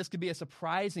could be, this could be a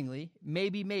surprisingly,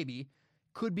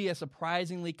 could be a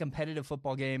surprisingly competitive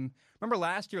football game. Remember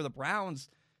last year, the Browns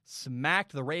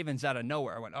smacked the Ravens out of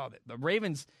nowhere. I went, oh, the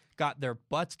Ravens got their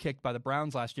butts kicked by the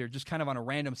Browns last year, just kind of on a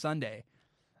random Sunday.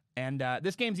 And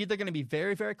this game's either going to be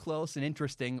very, very close and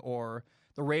interesting, or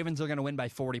the Ravens are going to win by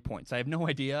 40 points. I have no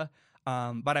idea,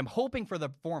 but I'm hoping for the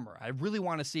former. I really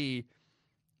want to see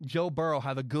Joe Burrow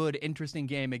have a good, interesting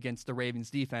game against the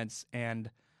Ravens defense. And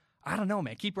I don't know,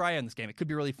 man. Keep your eye on this game. It could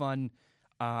be really fun.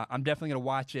 I'm definitely going to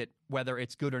watch it, whether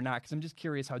it's good or not, because I'm just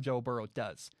curious how Joe Burrow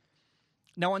does.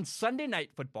 Now, on Sunday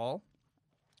Night Football,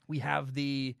 we have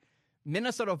the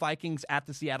Minnesota Vikings at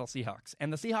the Seattle Seahawks.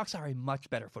 And the Seahawks are a much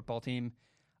better football team.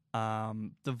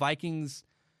 The Vikings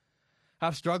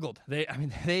have struggled. They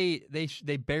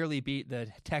barely beat the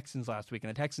Texans last week, and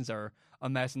the Texans are a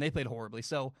mess, and they played horribly.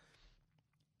 So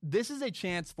this is a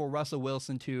chance for Russell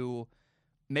Wilson to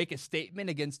make a statement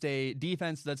against a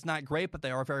defense that's not great, but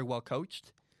they are very well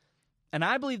coached. And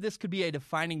I believe this could be a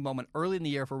defining moment early in the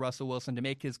year for Russell Wilson to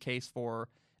make his case for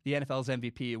the NFL's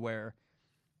MVP, where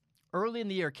early in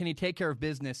the year, can he take care of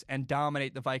business and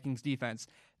dominate the Vikings defense?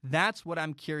 That's what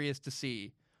I'm curious to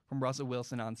see from Russell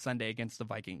Wilson on Sunday against the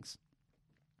Vikings.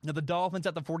 Now, the Dolphins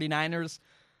at the 49ers.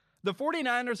 The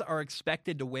 49ers are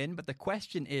expected to win, but the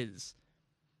question is,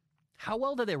 how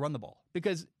well do they run the ball?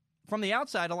 Because from the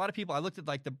outside, a lot of people, I looked at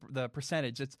like the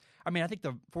percentage. I think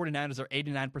the 49ers are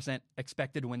 89%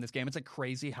 expected to win this game. It's like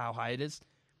crazy how high it is.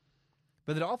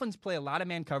 But the Dolphins play a lot of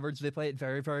man coverage. They play it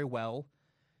very, very well.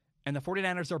 And the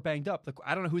 49ers are banged up.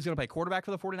 I don't know who's going to play quarterback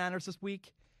for the 49ers this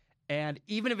week. And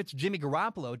even if it's Jimmy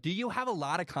Garoppolo, do you have a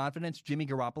lot of confidence Jimmy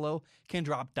Garoppolo can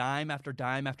drop dime after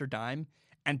dime after dime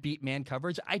and beat man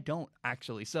coverage? I don't,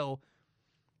 actually. So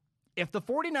if the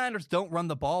 49ers don't run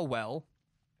the ball well,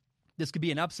 this could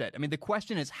be an upset. I mean, the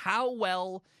question is, how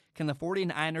well can the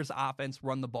 49ers offense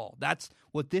run the ball? That's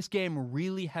what this game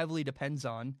really heavily depends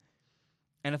on.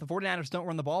 And if the 49ers don't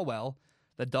run the ball well,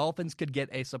 the Dolphins could get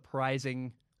a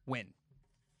surprising win.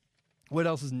 What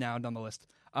else is now on the list?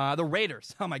 The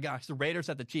Raiders. Oh my gosh, the Raiders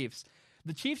at the Chiefs.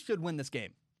 The Chiefs should win this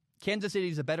game. Kansas City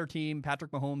is a better team.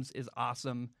 Patrick Mahomes is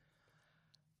awesome.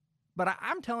 But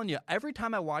I'm telling you, every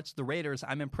time I watch the Raiders,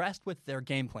 I'm impressed with their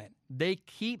game plan. They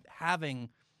keep having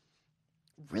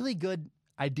really good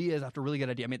ideas after really good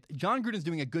idea. I mean, John Gruden's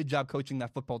doing a good job coaching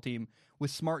that football team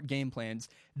with smart game plans.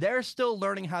 They're still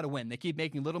learning how to win. They keep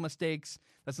making little mistakes.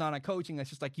 That's not on coaching. That's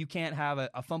just like you can't have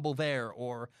a fumble there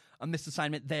or a missed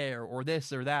assignment there or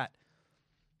this or that.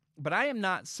 But I am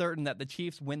not certain that the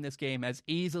Chiefs win this game as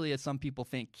easily as some people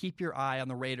think. Keep your eye on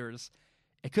the Raiders.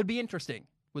 It could be interesting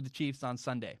with the Chiefs on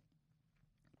Sunday.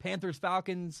 Panthers,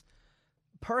 Falcons.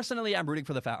 Personally, I'm rooting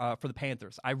for the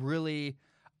Panthers.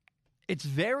 It's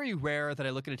very rare that I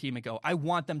look at a team and go, I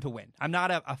want them to win. I'm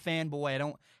not a fanboy. I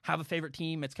don't have a favorite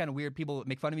team. It's kind of weird. People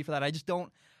make fun of me for that. I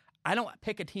don't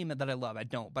pick a team that I love. I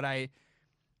don't. But I'm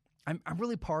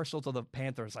really partial to the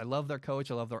Panthers. I love their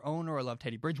coach. I love their owner. I love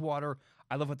Teddy Bridgewater.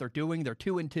 I love what they're doing. They're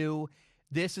 2-2.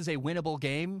 This is a winnable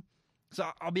game. So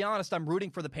I'll be honest, I'm rooting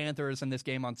for the Panthers in this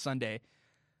game on Sunday.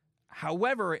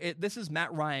 However, this is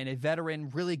Matt Ryan, a veteran,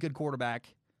 really good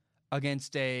quarterback,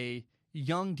 against a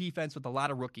young defense with a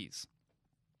lot of rookies.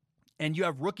 And you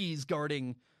have rookies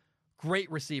guarding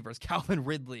great receivers. Calvin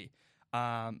Ridley.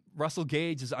 Russell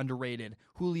Gage is underrated.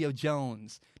 Julio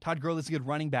Jones. Todd Gurley's a good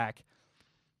running back.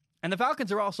 And the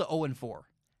Falcons are also 0-4.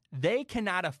 They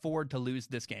cannot afford to lose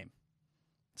this game.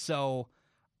 So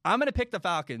I'm going to pick the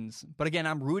Falcons, but again,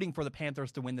 I'm rooting for the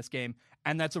Panthers to win this game,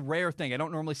 and that's a rare thing. I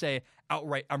don't normally say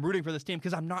outright, I'm rooting for this team,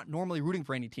 because I'm not normally rooting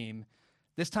for any team.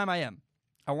 This time I am.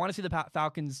 I want to see the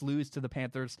Falcons lose to the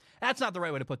Panthers. That's not the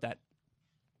right way to put that.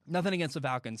 Nothing against the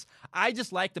Falcons. I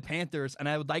just like the Panthers, and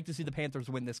I would like to see the Panthers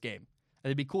win this game.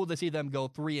 It'd be cool to see them go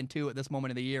 3-2 at this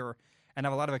moment of the year and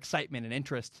have a lot of excitement and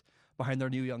interest behind their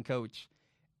new young coach.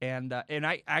 And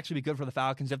I actually be good for the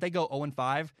Falcons. If they go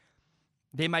 0-5,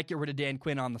 they might get rid of Dan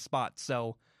Quinn on the spot.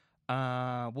 So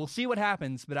we'll see what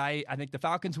happens, but I think the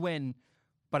Falcons win,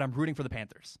 but I'm rooting for the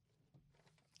Panthers.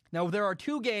 Now, there are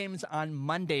two games on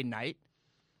Monday night.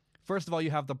 First of all,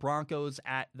 you have the Broncos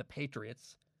at the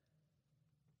Patriots.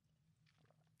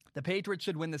 The Patriots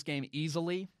should win this game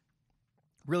easily.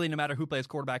 Really, no matter who plays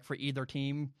quarterback for either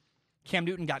team. Cam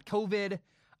Newton got COVID.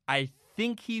 I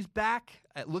think he's back.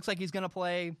 It looks like he's going to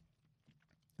play.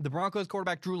 The Broncos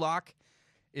quarterback, Drew Lock,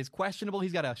 is questionable.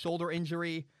 He's got a shoulder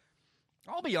injury.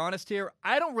 I'll be honest here.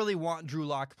 I don't really want Drew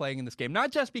Lock playing in this game.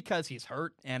 Not just because he's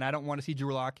hurt, and I don't want to see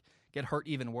Drew Lock get hurt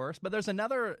even worse, but there's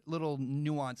another little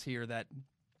nuance here that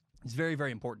is very,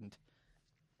 very important.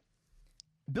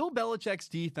 Bill Belichick's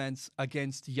defense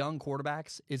against young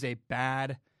quarterbacks is a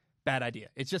bad idea.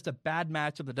 It's just a bad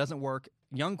matchup that doesn't work.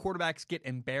 Young quarterbacks get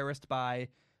embarrassed by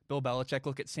Bill Belichick.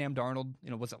 Look at Sam Darnold.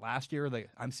 Was it last year? The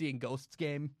I'm seeing ghosts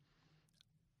game.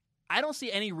 I don't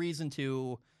see any reason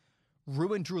to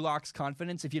ruin Drew Lock's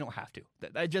confidence if you don't have to.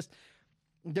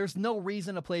 There's no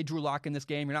reason to play Drew Lock in this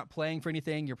game. You're not playing for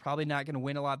anything. You're probably not going to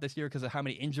win a lot this year because of how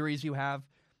many injuries you have.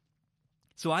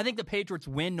 So I think the Patriots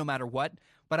win no matter what,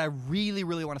 but I really,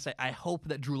 really want to say I hope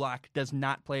that Drew Lock does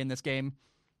not play in this game.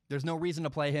 There's no reason to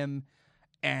play him.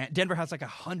 And Denver has like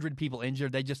 100 people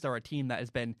injured. They just are a team that has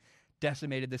been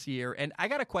decimated this year. And I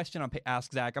got a question on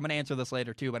Ask Zach. I'm going to answer this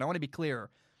later too, but I want to be clear.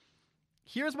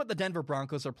 Here's what the Denver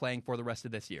Broncos are playing for the rest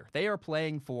of this year. They are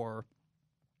playing for,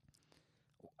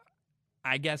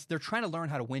 I guess, they're trying to learn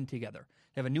how to win together.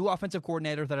 They have a new offensive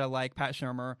coordinator that I like, Pat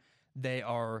Shurmur. They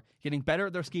are getting better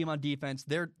at their scheme on defense.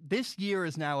 This year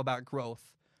is now about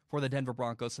growth for the Denver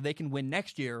Broncos, so they can win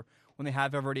next year when they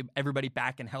have everybody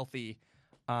back and healthy.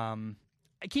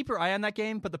 Keep your eye on that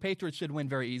game, but the Patriots should win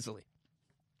very easily.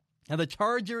 Now, the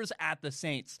Chargers at the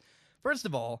Saints. First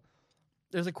of all,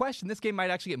 there's a question. This game might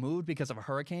actually get moved because of a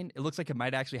hurricane. It looks like it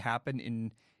might actually happen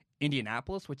in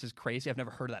Indianapolis, which is crazy. I've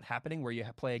never heard of that happening, where you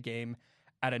play a game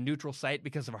at a neutral site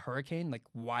because of a hurricane. Like,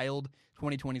 wild.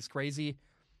 2020 is crazy.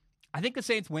 I think the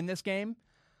Saints win this game.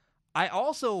 I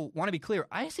also want to be clear.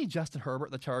 I see Justin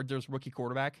Herbert, the Chargers rookie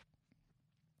quarterback,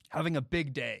 having a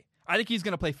big day. I think he's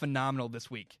going to play phenomenal this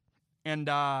week. And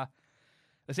the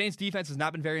Saints defense has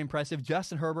not been very impressive.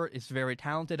 Justin Herbert is very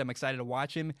talented. I'm excited to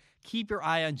watch him. Keep your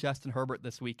eye on Justin Herbert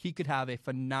this week. He could have a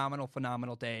phenomenal,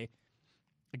 phenomenal day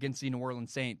against the New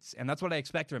Orleans Saints. And that's what I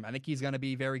expect from him. I think he's going to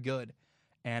be very good.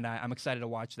 And I'm excited to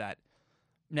watch that.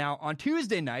 Now, on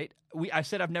Tuesday night, I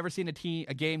said I've never seen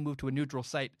a game move to a neutral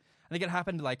site. I think it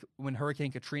happened like when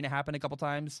Hurricane Katrina happened a couple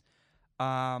times.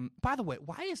 By the way,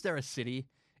 why is there a city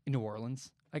in New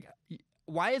Orleans? Like,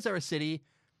 why is there a city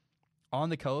on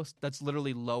the coast that's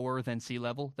literally lower than sea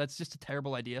level? That's just a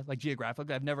terrible idea. Like,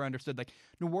 geographically, I've never understood. Like,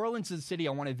 New Orleans is a city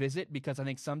I want to visit because I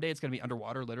think someday it's going to be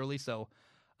underwater, literally. So,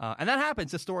 and that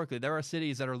happens historically. There are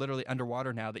cities that are literally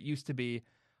underwater now that used to be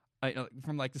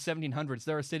from like the 1700s.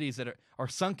 There are cities that are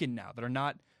sunken now that are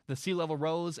not, the sea level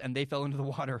rose and they fell into the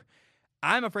water.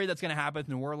 I'm afraid that's going to happen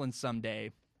in New Orleans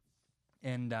someday.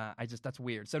 And that's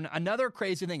weird. So another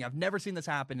crazy thing, I've never seen this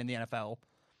happen in the NFL.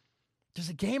 There's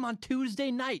a game on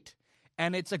Tuesday night.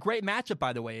 And it's a great matchup,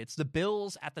 by the way. It's the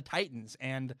Bills at the Titans.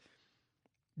 And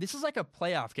this is like a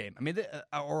playoff game. I mean,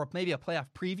 or maybe a playoff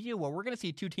preview where we're going to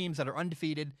see two teams that are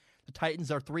undefeated. The Titans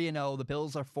are 3-0. The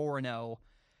Bills are 4-0.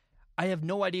 I have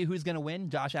no idea who's going to win.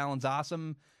 Josh Allen's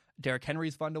awesome. Derrick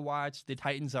Henry's fun to watch. The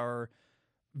Titans are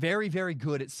very, very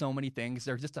good at so many things.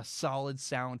 They're just a solid,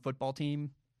 sound football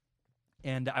team.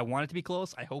 And I want it to be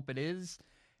close. I hope it is.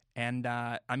 And,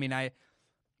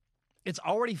 it's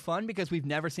already fun because we've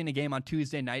never seen a game on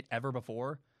Tuesday night ever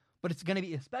before. But it's going to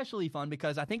be especially fun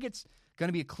because I think it's going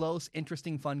to be a close,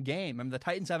 interesting, fun game. I mean, the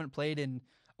Titans haven't played in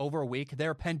over a week.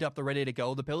 They're penned up. They're ready to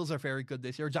go. The Bills are very good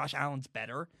this year. Josh Allen's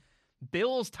better.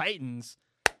 Bills, Titans,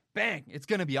 bang. It's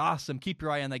going to be awesome. Keep your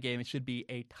eye on that game. It should be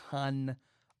a ton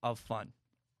of fun.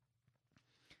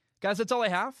 Guys, that's all I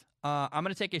have. I'm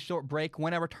going to take a short break.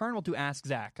 When I return, we'll do Ask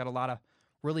Zach. Got a lot of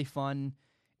really fun,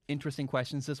 interesting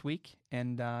questions this week.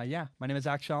 And my name is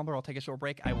Zach Schomburg. I'll take a short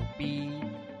break. I will be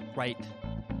right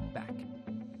back.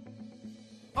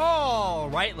 All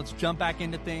right, let's jump back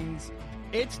into things.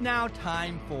 It's now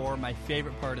time for my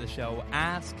favorite part of the show,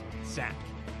 Ask Zach.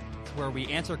 It's where we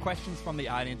answer questions from the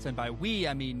audience, and by we,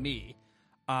 I mean me.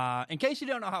 In case you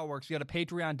don't know how it works, you go to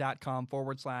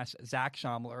patreon.com/Zach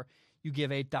Schomburg. You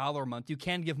give $8 a month. You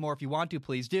can give more if you want to.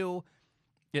 Please do.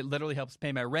 It literally helps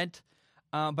pay my rent.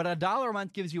 But $1 a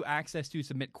month gives you access to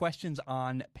submit questions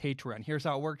on Patreon. Here's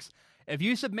how it works. If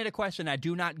you submit a question, I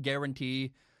do not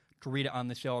guarantee to read it on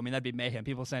the show. I mean, that'd be mayhem.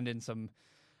 People send in some...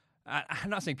 I'm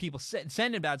not saying people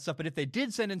send in bad stuff, but if they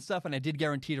did send in stuff and I did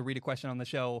guarantee to read a question on the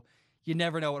show, you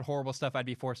never know what horrible stuff I'd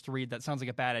be forced to read. That sounds like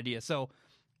a bad idea. So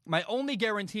my only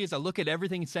guarantee is I look at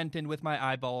everything sent in with my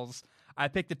eyeballs. I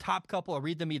pick the top couple. I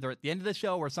read them either at the end of the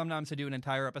show or sometimes I do an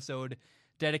entire episode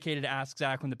dedicated to Ask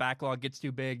Zach when the backlog gets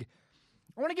too big.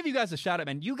 I want to give you guys a shout out,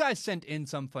 man. You guys sent in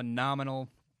some phenomenal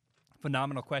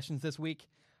questions this week.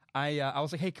 I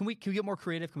was like, hey, can we get more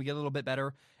creative? Can we get a little bit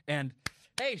better? And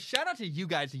hey, shout out to you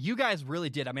guys. You guys really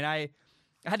did. I mean, I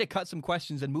had to cut some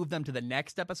questions and move them to the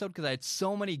next episode because I had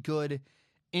so many good,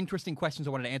 interesting questions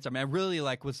I wanted to answer. I mean, I really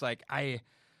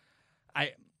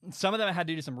some of them I had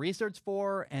to do some research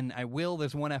for, and I will.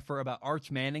 There's one effort about Arch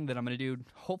Manning that I'm going to do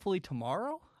hopefully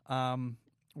tomorrow,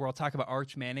 where I'll talk about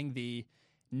Arch Manning, the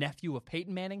nephew of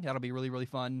Peyton Manning. That'll be really, really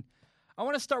fun. I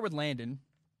want to start with Landon.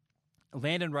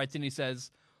 Landon writes in, he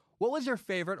says, what was your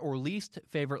favorite or least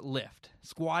favorite lift?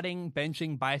 Squatting,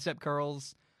 benching, bicep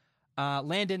curls?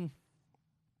 Landon,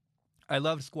 I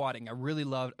loved squatting. I really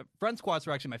loved front squats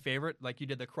were actually my favorite. Like you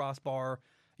did the crossbar,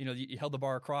 you held the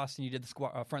bar across and you did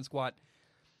the front squat.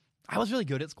 I was really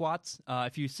good at squats.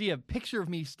 If you see a picture of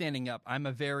me standing up, I'm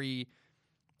 5'11",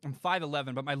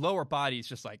 but my lower body is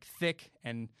just like thick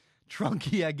and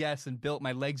trunky, I guess, and built.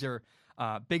 My legs are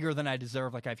bigger than I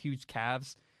deserve. Like I have huge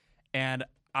calves, and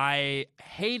I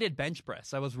hated bench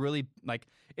press. I was really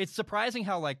it's surprising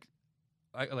how what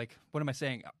am I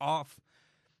saying? Off.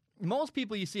 Most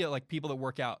people you see people that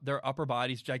work out, their upper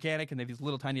body's gigantic and they have these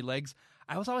little tiny legs.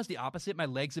 I was always the opposite. My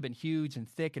legs have been huge and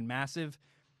thick and massive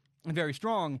and very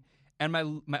strong, and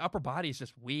my upper body is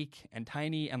just weak and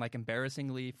tiny and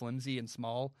embarrassingly flimsy and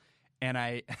small. And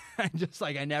I just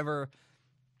I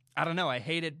don't know. I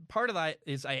hated, part of that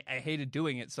is I hated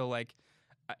doing it. So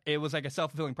it was like a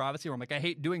self-fulfilling prophecy where I'm I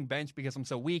hate doing bench because I'm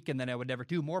so weak, and then I would never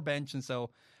do more bench. And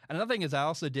so another thing is I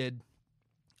also did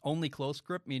only close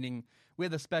grip, meaning we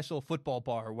had a special football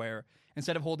bar where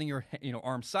instead of holding your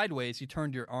arm sideways, you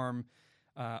turned your arm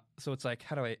so it's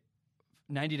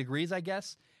 90 degrees, I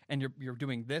guess, and you're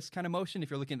doing this kind of motion. If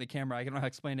you're looking at the camera, I don't know how to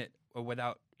explain it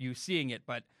without you seeing it,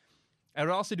 but I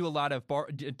would also do a lot of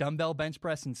dumbbell bench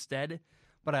press instead.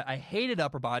 But I hated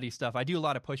upper body stuff. I do a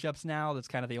lot of push-ups now. That's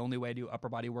kind of the only way I do upper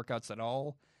body workouts at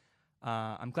all.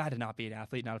 I'm glad to not be an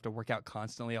athlete, not have to work out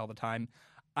constantly all the time.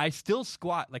 I still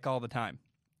squat all the time.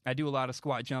 I do a lot of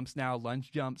squat jumps now,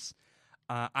 lunge jumps.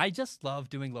 I just love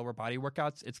doing lower body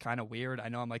workouts. It's kind of weird. I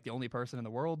know I'm the only person in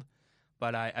the world,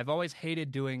 but I've always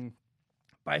hated doing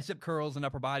bicep curls and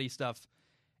upper body stuff,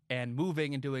 and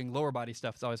moving and doing lower body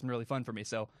stuff. It's always been really fun for me.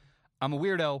 So I'm a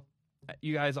weirdo.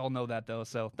 You guys all know that, though,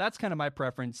 so that's kind of my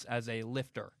preference as a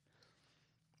lifter.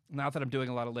 Not that I'm doing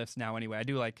a lot of lifts now anyway. I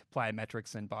do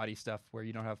plyometrics and body stuff where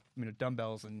you don't have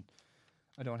dumbbells, and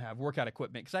I don't have workout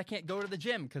equipment because I can't go to the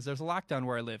gym because there's a lockdown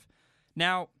where I live.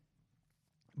 Now,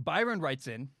 Byron writes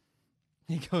in.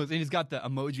 He goes, and he's got the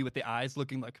emoji with the eyes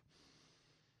looking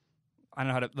I don't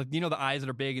know how to, the eyes that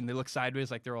are big and they look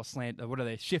sideways they're all slant. What are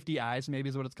they? Shifty eyes, maybe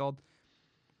is what it's called.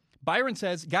 Byron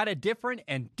says, got a different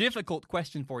and difficult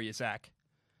question for you, Zach.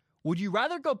 Would you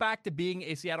rather go back to being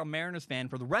a Seattle Mariners fan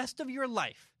for the rest of your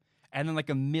life, and then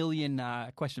a million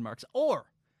question marks, or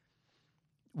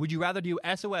would you rather do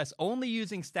SOS only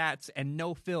using stats and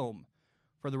no film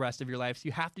for the rest of your life? So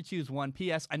you have to choose one.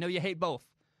 P.S. I know you hate both,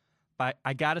 but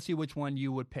I got to see which one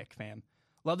you would pick, fam.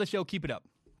 Love the show. Keep it up.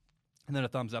 And then a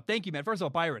thumbs up. Thank you, man. First of all,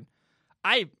 Byron,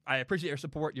 I appreciate your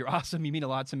support. You're awesome. You mean a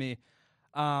lot to me.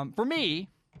 For me,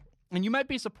 and you might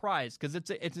be surprised because it's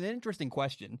an interesting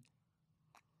question,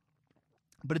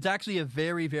 but it's actually a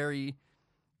very, very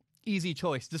easy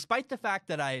choice, despite the fact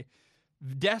that I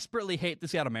desperately hate the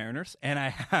Seattle Mariners, and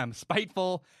I am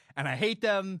spiteful, and I hate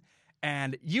them,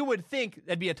 and you would think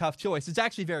that'd be a tough choice. It's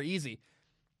actually very easy.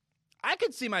 I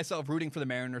could see myself rooting for the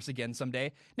Mariners again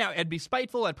someday. Now, it'd be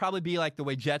spiteful. I'd probably be the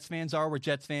way Jets fans are, where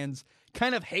Jets fans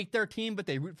kind of hate their team, but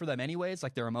they root for them anyways,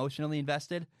 they're emotionally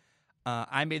invested.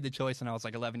 I made the choice when I was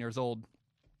 11 years old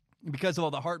because of all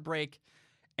the heartbreak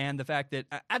and the fact that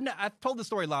I've told the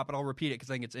story a lot, but I'll repeat it because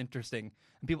I think it's interesting.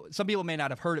 And some people may not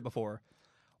have heard it before.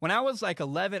 When I was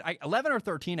 11 or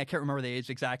 13, I can't remember the age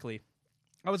exactly.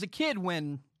 I was a kid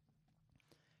when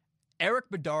Eric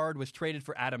Bedard was traded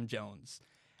for Adam Jones.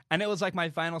 And it was my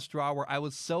final straw where I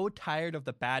was so tired of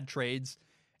the bad trades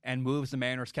and moves the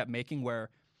Mariners kept making where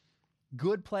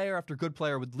good player after good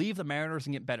player would leave the Mariners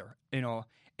and get better.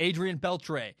 Adrian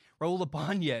Beltre, Raul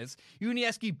Ibanez,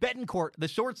 Unieski Betancourt, the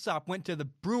shortstop, went to the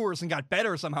Brewers and got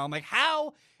better somehow. I'm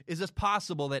how is this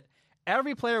possible that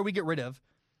every player we get rid of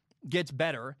gets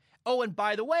better? Oh, and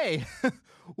by the way,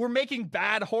 we're making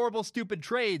bad, horrible, stupid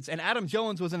trades. And Adam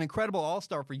Jones was an incredible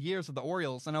all-star for years with the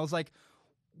Orioles. And I was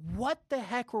what the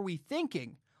heck were we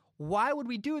thinking? Why would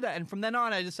we do that? And from then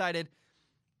on, I decided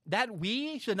that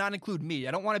we should not include me.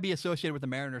 I don't want to be associated with the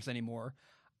Mariners anymore.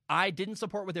 I didn't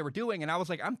support what they were doing, and I was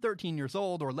I'm 13 years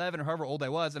old or 11 or however old I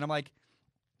was, and I'm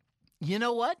you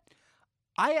know what?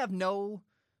 I have no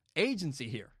agency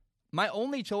here. My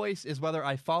only choice is whether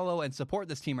I follow and support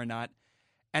this team or not.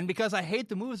 And because I hate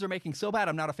the moves they're making so bad,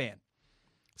 I'm not a fan.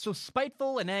 So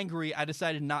spiteful and angry, I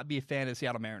decided not to be a fan of the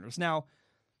Seattle Mariners. Now,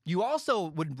 you also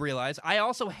would realize I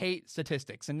also hate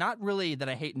statistics, and not really that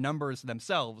I hate numbers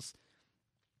themselves.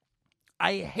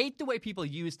 I hate the way people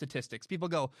use statistics. People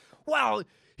go, wow,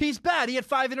 he's bad. He had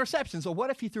 5 interceptions. Well, what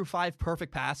if he threw 5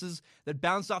 perfect passes that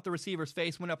bounced off the receiver's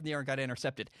face, went up in the air, and got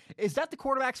intercepted? Is that the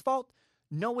quarterback's fault?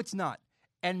 No, it's not.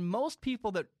 And most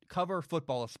people that cover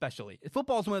football especially,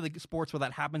 football is one of the sports where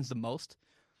that happens the most.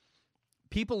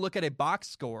 People look at a box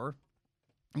score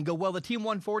and go, well, the team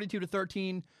won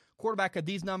 42-13, quarterback had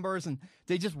these numbers, and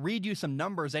they just read you some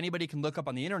numbers anybody can look up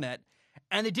on the internet,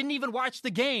 and they didn't even watch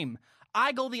the game.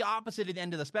 I go the opposite at the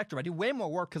end of the spectrum. I do way more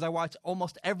work because I watch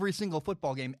almost every single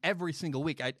football game every single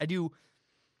week. I do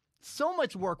so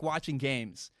much work watching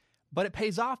games, but it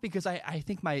pays off because I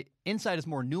think my insight is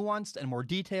more nuanced and more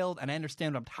detailed, and I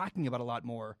understand what I'm talking about a lot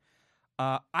more.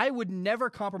 I would never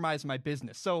compromise my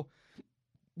business. So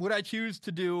would I choose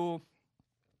to do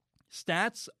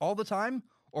stats all the time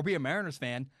or be a Mariners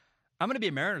fan? I'm going to be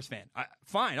a Mariners fan.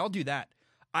 Fine, I'll do that.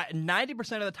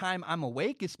 90% of the time I'm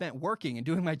awake is spent working and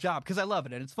doing my job because I love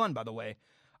it, and it's fun, by the way.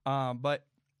 But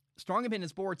Strong Opinion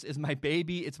Sports is my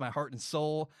baby. It's my heart and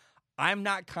soul. I'm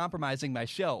not compromising my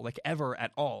show, like, ever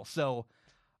at all. So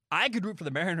I could root for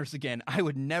the Mariners again. I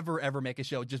would never, ever make a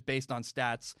show just based on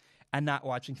stats and not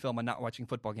watching film and not watching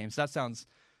football games. That sounds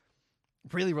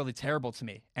really, really terrible to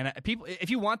me. And people, if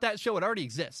you want that show, it already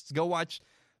exists. Go watch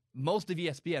most of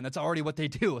ESPN. That's already what they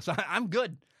do. So I'm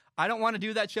good. I don't want to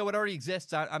do that show. It already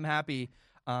exists. I'm happy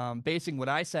basing what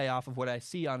I say off of what I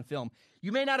see on film.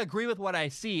 You may not agree with what I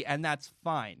see, and that's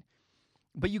fine.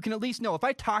 But you can at least know if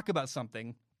I talk about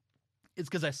something, it's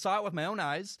because I saw it with my own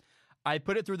eyes. I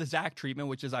put it through the Zach treatment,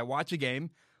 which is I watch a game,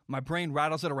 my brain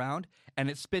rattles it around, and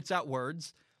it spits out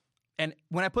words. And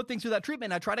when I put things through that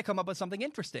treatment, I try to come up with something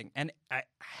interesting and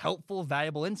helpful,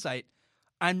 valuable insight.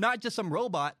 I'm not just some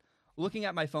robot looking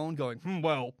at my phone going,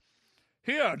 well,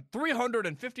 he had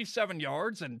 357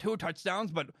 yards and 2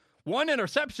 touchdowns, but 1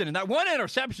 interception. And that 1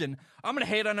 interception, I'm going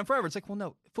to hate on him forever. It's like, well,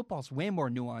 no, football's way more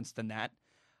nuanced than that.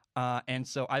 And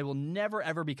so I will never,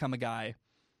 ever become a guy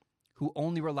who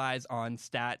only relies on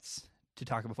stats to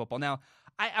talk about football. Now,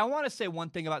 I want to say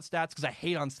one thing about stats because I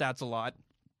hate on stats a lot.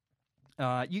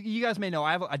 You guys may know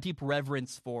I have a deep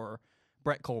reverence for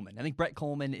Brett Coleman. I think Brett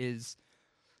Coleman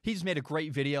he just made a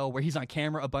great video where he's on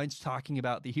camera a bunch talking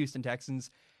about the Houston Texans.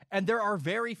 And there are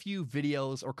very few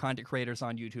videos or content creators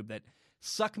on YouTube that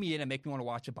suck me in and make me want to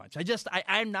watch a bunch.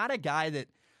 I'm not a guy that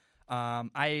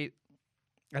I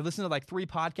listen to like 3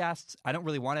 podcasts. I don't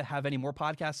really want to have any more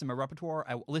podcasts in my repertoire.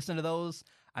 I listen to those.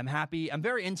 I'm happy. I'm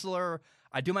very insular.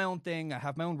 I do my own thing. I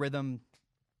have my own rhythm.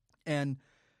 And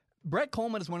Brett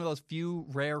Coleman is one of those few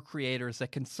rare creators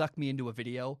that can suck me into a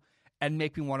video and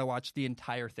make me want to watch the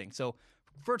entire thing. So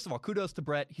first of all, kudos to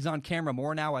Brett. He's on camera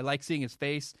more now. I like seeing his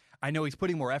face. I know he's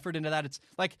putting more effort into that. It's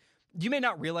like, you may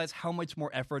not realize how much more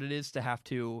effort it is to have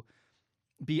to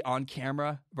be on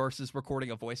camera versus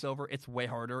recording a voiceover. It's way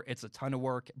harder. It's a ton of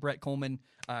work. Brett Coleman,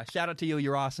 shout out to you.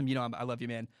 You're awesome. You know, I love you,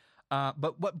 man.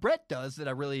 But what Brett does that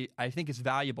I think is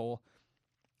valuable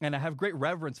and I have great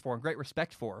reverence for and great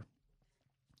respect for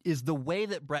is the way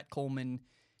that Brett Coleman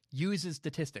uses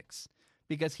statistics,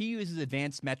 because he uses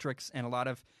advanced metrics and a lot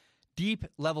of deep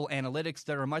level analytics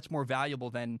that are much more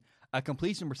valuable than a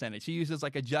completion percentage. He uses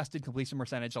like adjusted completion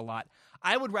percentage a lot.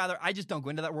 I just don't go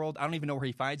into that world. I don't even know where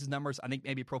he finds his numbers. I think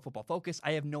maybe Pro Football Focus.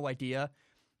 I have no idea.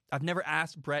 I've never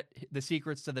asked Brett the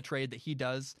secrets to the trade that he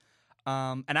does.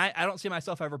 And I don't see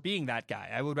myself ever being that guy.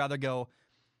 I would rather go,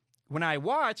 when I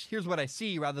watch, here's what I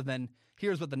see rather than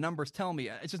here's what the numbers tell me.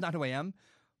 It's just not who I am.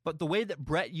 But the way that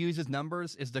Brett uses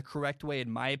numbers is the correct way,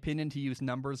 in my opinion, to use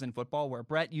numbers in football, where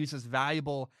Brett uses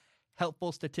valuable,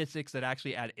 helpful statistics that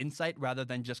actually add insight rather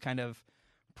than just kind of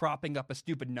propping up a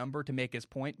stupid number to make his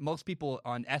point. Most people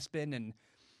on ESPN and,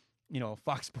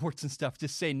 Fox Sports and stuff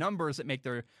just say numbers that make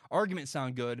their argument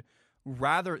sound good.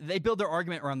 They build their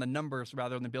argument around the numbers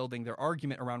rather than building their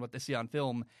argument around what they see on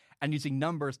film and using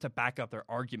numbers to back up their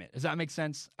argument. Does that make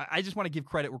sense? I just want to give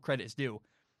credit where credit is due.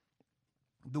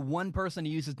 The one person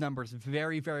who uses numbers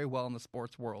very, very well in the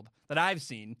sports world that I've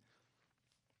seen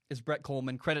is Brett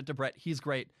Coleman. Credit to Brett. He's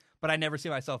great. But I never see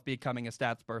myself becoming a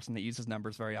stats person that uses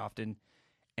numbers very often.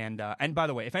 And by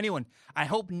the way, if anyone, I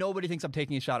hope nobody thinks I'm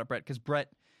taking a shot at Brett, because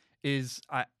Brett is,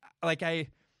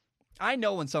 I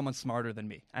know when someone's smarter than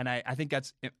me. And I think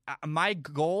that's, my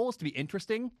goal is to be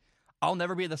interesting. I'll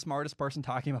never be the smartest person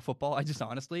talking about football. I just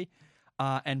honestly,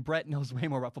 and Brett knows way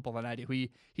more about football than I do.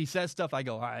 He says stuff I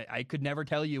go, I could never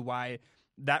tell you why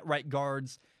that right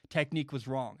guard's technique was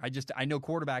wrong. I know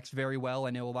quarterbacks very well. I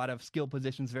know a lot of skill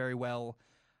positions very well.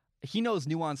 He knows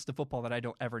nuance to football that I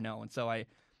don't ever know. And so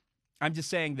I'm just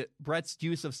saying that Brett's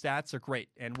use of stats are great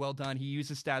and well done. He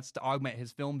uses stats to augment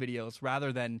his film videos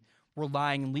rather than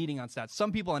relying and leaning on stats.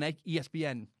 Some people on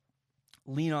ESPN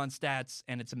lean on stats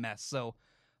and it's a mess. So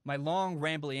my long,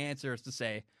 rambly answer is to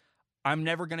say, I'm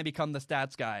never going to become the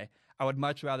stats guy. I would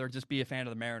much rather just be a fan of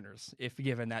the Mariners if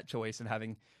given that choice and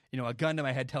having, a gun to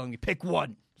my head telling me pick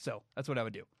one. So that's what I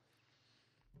would do.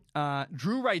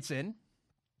 Drew writes in.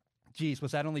 Geez,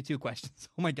 was that only 2 questions?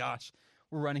 Oh my gosh.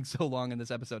 We're running so long in this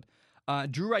episode.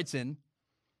 Drew writes in.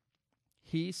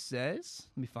 He says,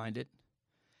 let me find it.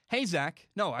 Hey, Zach.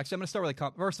 No, actually, I'm going to start with a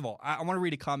comment. First of all, I want to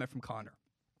read a comment from Connor.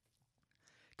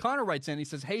 Connor writes in. He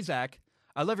says, hey, Zach,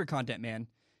 I love your content, man.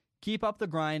 Keep up the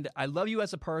grind. I love you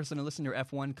as a person and listen to your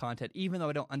F1 content, even though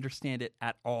I don't understand it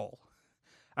at all.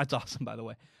 That's awesome, by the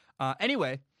way.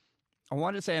 Anyway, I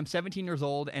wanted to say I'm 17 years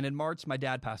old, and in March, my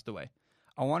dad passed away.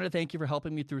 I wanted to thank you for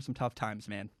helping me through some tough times,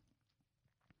 man.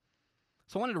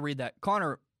 So I wanted to read that.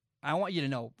 Connor, I want you to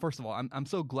know, first of all, I'm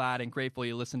so glad and grateful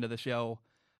you listened to the show.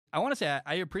 I want to say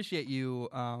I appreciate you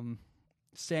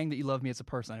saying that you love me as a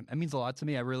person. It means a lot to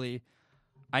me.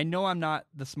 I know I'm not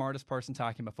the smartest person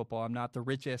talking about football. I'm not the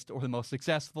richest or the most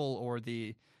successful or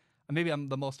maybe I'm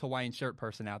the most Hawaiian shirt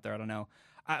person out there. I don't know.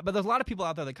 But there's a lot of people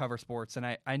out there that cover sports, and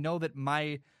I know that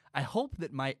I hope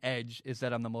that my edge is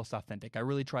that I'm the most authentic. I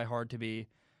really try hard to be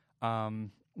the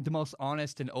most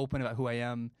honest and open about who I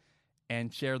am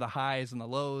and share the highs and the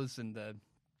lows and the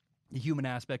human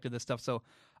aspect of this stuff. So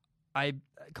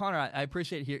Connor, I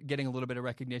appreciate getting a little bit of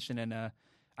recognition, and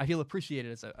I feel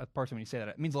appreciated as a person when you say that.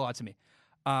 It means a lot to me.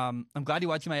 I'm glad you're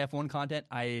watching my F1 content.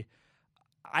 I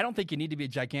don't think you need to be a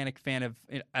gigantic fan of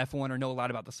F1 or know a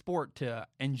lot about the sport to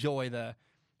enjoy the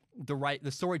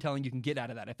storytelling you can get out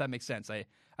of that, if that makes sense. I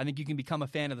think you can become a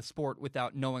fan of the sport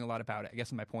without knowing a lot about it, I guess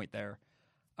is my point there.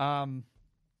 You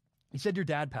said your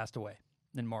dad passed away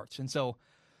in March, and so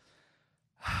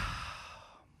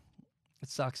it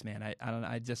sucks, man.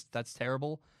 That's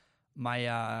terrible. My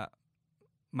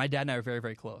dad and I are very,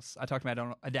 very close. I talk to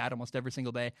my dad almost every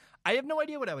single day. I have no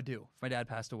idea what I would do if my dad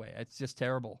passed away. It's just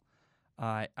terrible.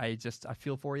 I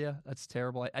feel for you. That's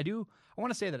terrible. I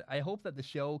want to say that I hope that the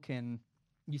show can,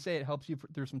 you say it helps you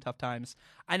through some tough times.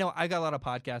 I know I got a lot of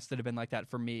podcasts that have been like that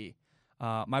for me.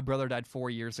 My brother died 4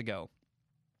 years ago,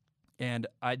 and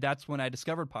that's when I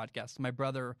discovered podcasts. My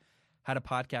brother had a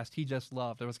podcast he just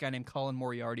loved. There was a guy named Colin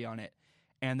Moriarty on it,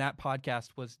 and that podcast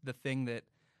was the thing that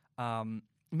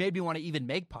made me want to even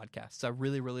make podcasts. I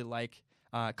really, really like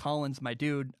Colin's my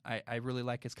dude. I really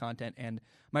like his content, and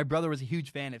my brother was a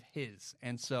huge fan of his,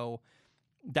 and so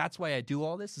that's why I do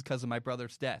all this, is because of my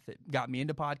brother's death. It got me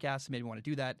into podcasts. It made me want to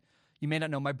do that. You may not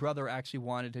know, my brother actually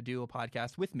wanted to do a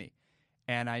podcast with me,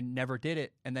 and I never did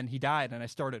it, and then he died, and I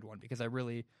started one because I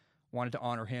really wanted to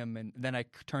honor him, and then I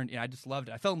I just loved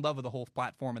it. I fell in love with the whole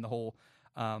platform and the whole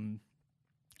I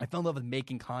fell in love with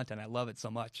making content. I love it so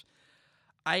much.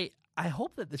 I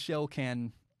hope that the show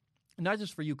can, not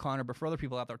just for you, Connor, but for other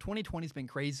people out there. 2020 has been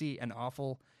crazy and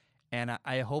awful, and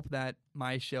I hope that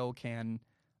my show can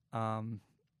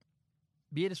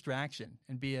be a distraction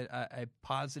and be a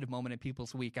positive moment in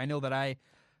people's week. I know that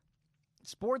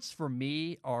sports for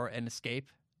me are an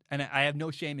escape, and I have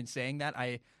no shame in saying that.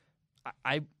 I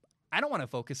don't want to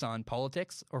focus on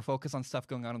politics or focus on stuff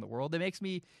going on in the world. It makes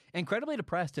me incredibly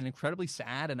depressed and incredibly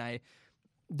sad, and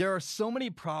there are so many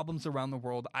problems around the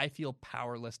world I feel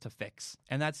powerless to fix,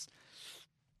 and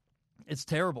it's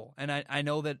terrible. And I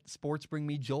know that sports bring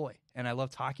me joy, and I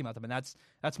love talking about them, and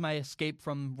that's my escape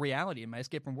from reality and my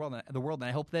escape from the world. And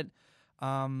I hope that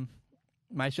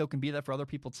my show can be that for other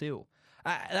people too.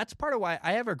 That's part of why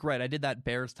I have regret. I did that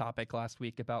Bears topic last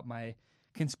week about my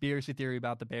conspiracy theory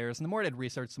about the Bears, and the more I did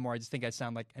research, the more I just think I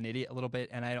sound like an idiot a little bit.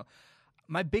 And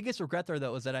my biggest regret there,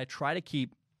 though, is that I try to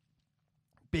keep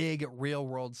big real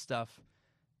world stuff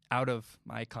out of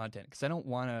my content, because I don't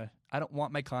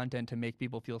want my content to make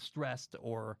people feel stressed,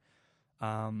 or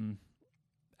I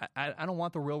don't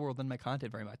want the real world in my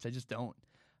content very much. I just don't.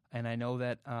 And I know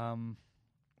that I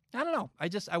don't know.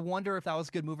 I wonder if that was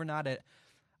a good move or not.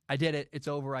 I did it. It's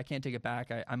over. I can't take it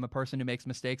back. I'm a person who makes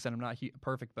mistakes, and I'm not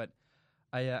perfect. But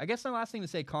I guess my last thing to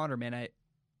say, Connor, man,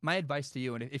 my advice to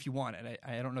you, and if you want it,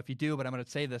 I don't know if you do, but I'm going to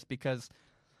say this because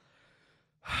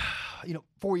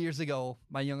 4 years ago,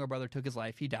 my younger brother took his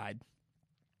life. He died.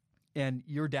 And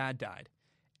your dad died.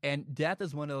 And death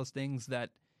is one of those things that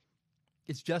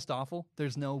it's just awful.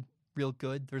 There's no real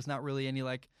good. There's not really any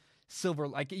silver.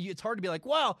 It's hard to be like,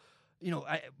 wow.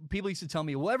 People used to tell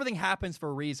me, well, everything happens for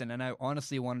a reason. And I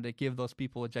honestly wanted to give those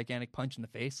people a gigantic punch in the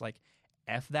face. Like,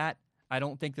 F that. I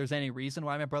don't think there's any reason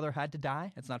why my brother had to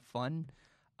die. It's not fun.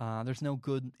 There's no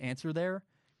good answer there.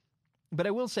 But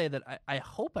I will say that I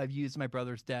hope I've used my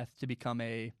brother's death to become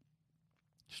a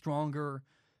stronger,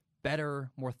 better,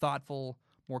 more thoughtful,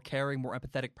 more caring, more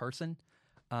empathetic person.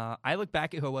 I look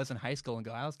back at who I was in high school and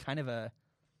go, I was kind of a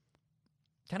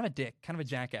dick, kind of a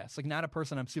jackass, like not a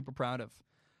person I'm super proud of.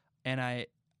 And I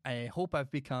hope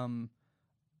I've become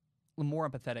more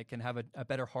empathetic and have a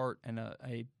better heart, and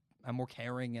I'm more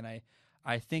caring. And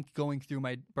I think going through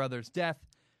my brother's death,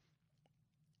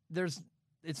 I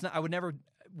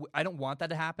don't want that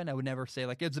to happen. I would never say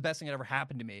like it's the best thing that ever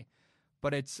happened to me,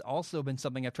 but it's also been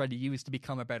something I've tried to use to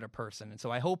become a better person. And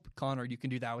so I hope, Connor, you can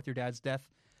do that with your dad's death.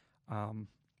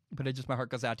 But my heart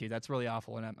goes out to you. That's really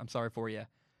awful, and I'm sorry for you.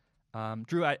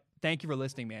 Drew, thank you for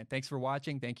listening, man. Thanks for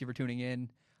watching. Thank you for tuning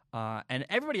in. And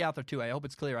everybody out there too, I hope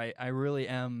it's clear. I really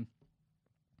am.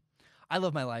 I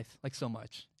love my life like so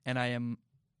much, and I'm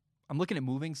looking at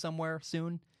moving somewhere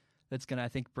soon. That's gonna, I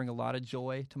think, bring a lot of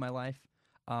joy to my life.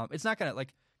 It's not gonna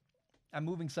I'm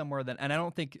moving somewhere and I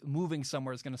don't think moving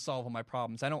somewhere is gonna solve all my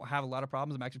problems. I don't have a lot of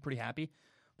problems. I'm actually pretty happy,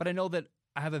 but I know that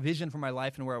I have a vision for my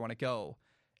life and where I want to go,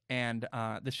 and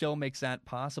the show makes that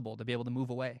possible to be able to move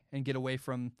away and get away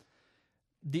from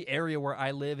the area where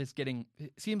I live. It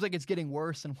seems like it's getting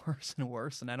worse and worse and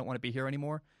worse, and I don't want to be here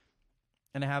anymore.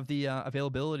 And I have the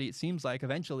availability, it seems like,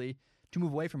 eventually to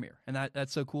move away from here. And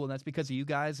that's so cool, and that's because of you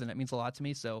guys, and it means a lot to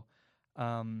me. So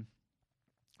I've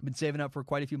been saving up for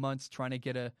quite a few months trying to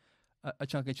get a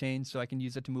chunk of change so I can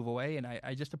use it to move away, and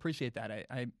I just appreciate that.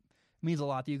 It means a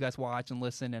lot that you guys watch and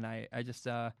listen, and I just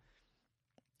I'm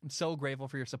so grateful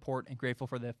for your support and grateful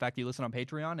for the fact that you listen on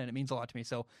Patreon, and it means a lot to me.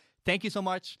 So thank you so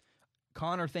much.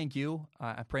 Connor, thank you.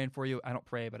 I'm praying for you. I don't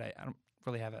pray, but I don't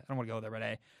really have it. I don't want to go there,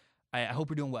 but I hope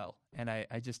you're doing well. And I'm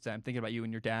thinking about you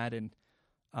and your dad, and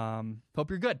hope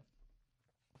you're good.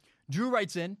 Drew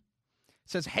writes in,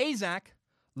 says, "Hey, Zach,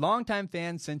 longtime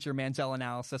fan since your Manziel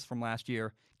analysis from last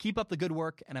year. Keep up the good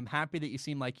work, and I'm happy that you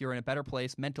seem like you're in a better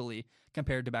place mentally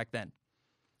compared to back then.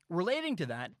 Relating to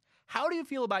that, how do you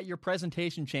feel about your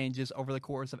presentation changes over the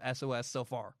course of SOS so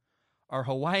far? Are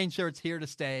Hawaiian shirts here to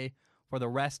stay for the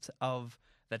rest of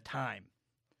the time?"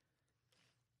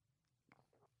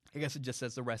 I guess it just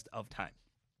says the rest of time.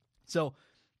 So,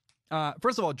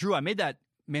 first of all, Drew, I made that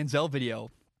Manziel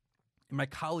video in my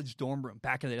college dorm room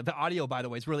back in the day. The audio, by the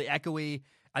way, is really echoey.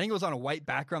 I think it was on a white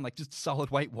background, like just a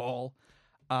solid white wall.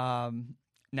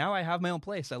 Now I have my own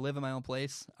place. I live in my own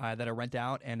place that I rent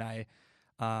out, and I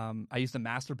use the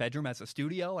master bedroom as a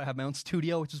studio. I have my own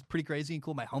studio, which is pretty crazy and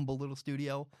cool, my humble little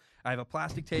studio. I have a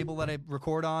plastic table that I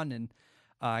record on, and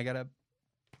I got a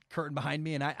curtain behind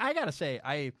me. And I got to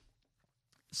say,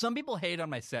 some people hate on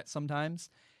my set sometimes,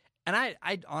 and I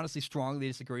honestly strongly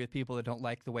disagree with people that don't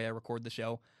like the way I record the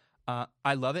show.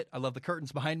 I love it. I love the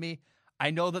curtains behind me. I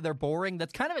know that they're boring.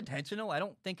 That's kind of intentional. I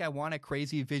don't think I want a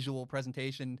crazy visual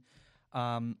presentation.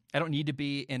 I don't need to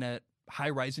be in a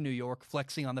high-rise in New York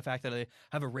flexing on the fact that I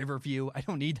have a river view. I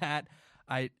don't need that.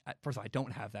 First of all, I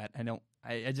don't have that.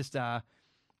 I just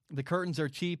the curtains are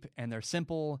cheap and they're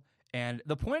simple. And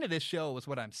the point of this show is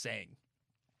what I'm saying.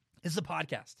 This is a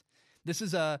podcast. This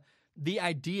is the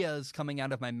ideas coming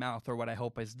out of my mouth are what I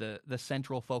hope is the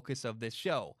central focus of this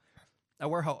show. I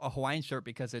wear a Hawaiian shirt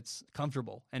because it's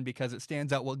comfortable and because it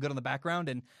stands out well good on the background,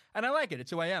 and I like it.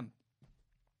 It's who I am.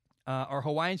 Are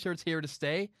Hawaiian shirts here to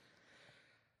stay?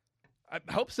 I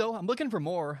hope so. I'm looking for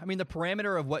more. I mean, the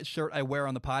parameter of what shirt I wear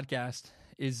on the podcast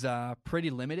is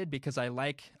pretty limited because I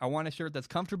want a shirt that's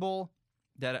comfortable,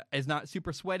 that is not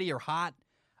super sweaty or hot,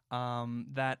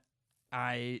 that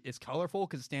is colorful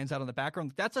because it stands out on the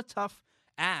background. That's a tough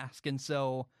ask, and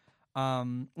so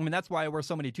that's why I wear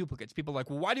so many duplicates. People are like,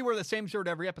 well, why do you wear the same shirt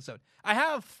every episode? I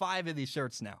have 5 of these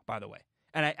shirts now, by the way,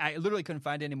 and I literally couldn't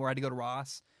find it anymore. I had to go to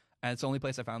Ross, and it's the only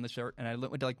place I found this shirt, and I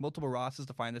went to multiple Rosses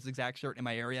to find this exact shirt in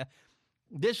my area.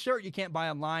 This shirt you can't buy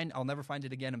online. I'll never find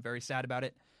it again. I'm very sad about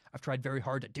it. I've tried very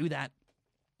hard to do that.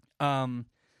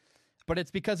 But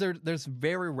it's because there's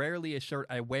very rarely a shirt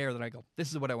I wear that I go, this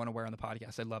is what I want to wear on the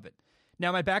podcast. I love it.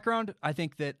 Now, my background, I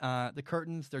think that the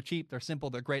curtains, they're cheap, they're simple,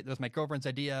 they're great. That was my girlfriend's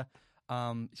idea.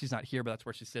 She's not here, but that's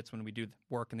where she sits when we do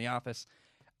work in the office.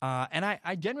 And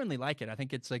I genuinely like it. I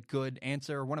think it's a good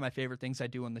answer. One of my favorite things I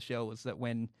do on the show is that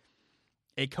when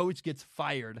a coach gets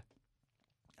fired,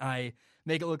 I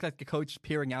make it look like the coach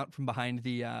peering out from behind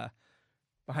the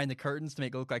curtains to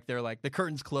make it look like they're the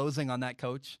curtains closing on that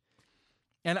coach.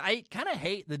 And I kind of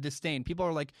hate the disdain. People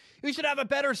are like, you should have a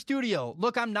better studio.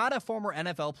 Look, I'm not a former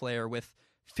NFL player with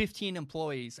 15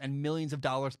 employees and millions of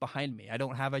dollars behind me. I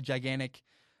don't have a gigantic...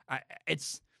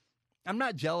 I'm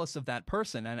not jealous of that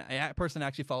person, and that person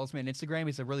actually follows me on Instagram.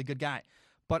 He's a really good guy,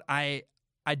 but I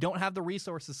don't have the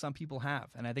resources some people have,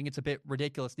 and I think it's a bit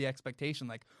ridiculous, the expectation.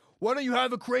 Like, why don't you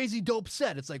have a crazy dope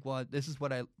set? It's like, well, this is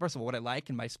first of all, what I like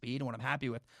and my speed and what I'm happy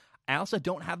with. I also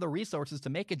don't have the resources to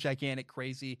make a gigantic,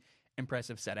 crazy,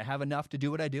 impressive set. I have enough to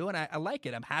do what I do, and I like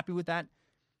it. I'm happy with that.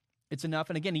 It's enough.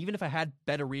 And again, even if I had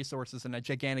better resources and a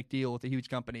gigantic deal with a huge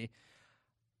company,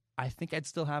 I think I'd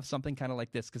still have something kind of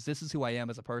like this, because this is who I am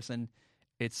as a person.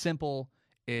 It's simple,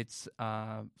 it's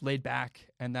laid back,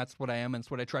 and that's what I am, and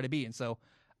it's what I try to be. And so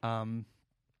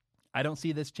I don't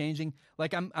see this changing.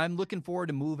 Like, I'm looking forward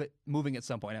to moving at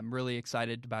some point. I'm really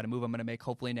excited about a move I'm going to make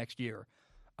hopefully next year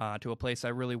to a place I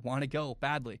really want to go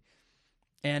badly.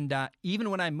 And even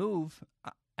when I move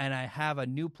and I have a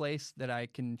new place that I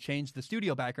can change the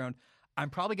studio background, I'm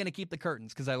probably going to keep the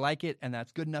curtains because I like it, and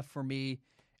that's good enough for me,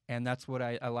 and that's what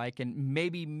I like. And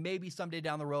maybe someday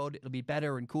down the road it'll be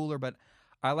better and cooler, but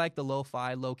I like the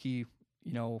lo-fi, low-key,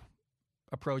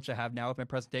 approach I have now with my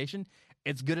presentation.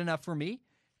 It's good enough for me.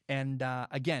 And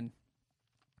again,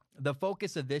 the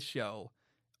focus of this show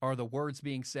are the words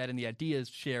being said and the ideas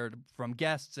shared from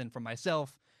guests and from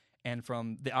myself and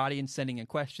from the audience sending in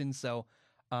questions. So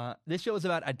this show is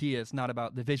about ideas, not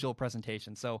about the visual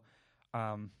presentation. So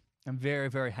I'm very,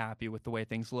 very happy with the way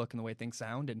things look and the way things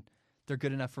sound, and they're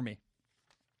good enough for me.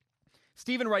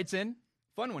 Steven writes in,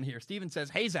 fun one here. Steven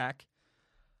says, "Hey, Zach,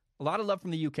 a lot of love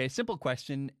from the UK. Simple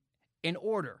question. In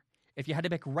order, if you had to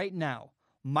pick right now,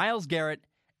 Myles Garrett,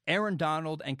 Aaron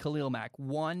Donald, and Khalil Mack,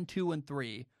 1, 2, and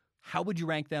 3, how would you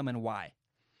rank them and why?"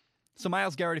 So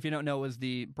Myles Garrett, if you don't know, is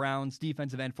the Browns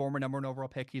defensive end, former number 1 overall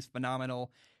pick. He's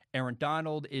phenomenal. Aaron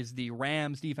Donald is the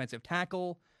Rams defensive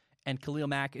tackle, and Khalil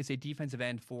Mack is a defensive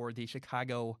end for the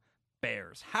Chicago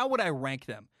Bears. How would I rank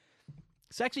them?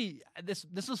 It's actually, this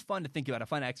was fun to think about, a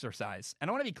fun exercise. And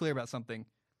I want to be clear about something.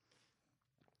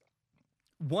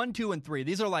 1, 2, and 3.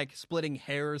 These are like splitting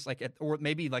hairs, or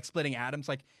maybe like splitting atoms.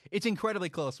 Like, it's incredibly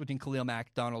close between Khalil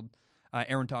Mack,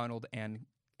 Aaron Donald,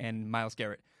 and Myles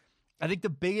Garrett. I think the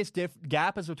biggest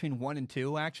gap is between 1 and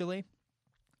 2, actually.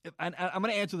 And I'm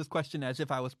going to answer this question as if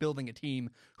I was building a team.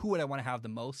 Who would I want to have the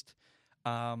most?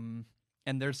 And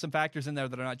there's some factors in there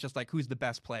that are not just like who's the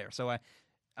best player. So I'm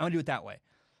going to do it that way.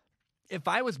 If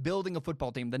I was building a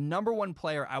football team, the number 1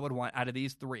 player I would want out of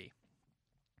these 3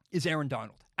 is Aaron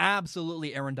Donald.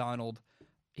 Absolutely Aaron Donald.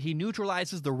 He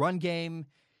neutralizes the run game.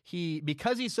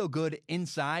 Because he's so good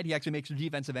inside, he actually makes your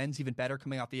defensive ends even better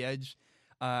coming off the edge.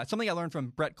 Something I learned from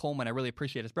Brett Coleman I really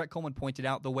appreciate is Brett Coleman pointed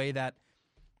out the way that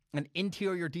an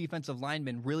interior defensive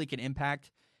lineman really can impact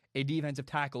a defensive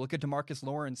tackle. Look at DeMarcus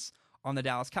Lawrence on the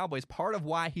Dallas Cowboys. Part of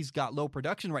why he's got low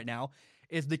production right now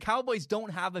is the Cowboys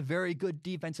don't have a very good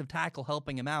defensive tackle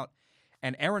helping him out.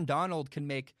 And Aaron Donald can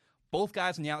make both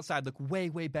guys on the outside look way,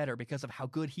 way better because of how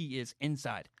good he is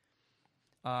inside.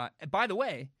 By the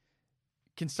way,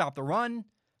 can stop the run,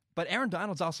 but Aaron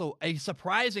Donald's also a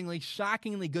surprisingly,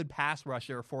 shockingly good pass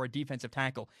rusher for a defensive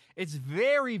tackle. It's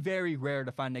very, very rare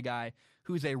to find a guy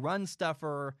who's a run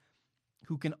stuffer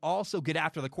who can also get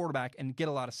after the quarterback and get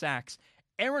a lot of sacks.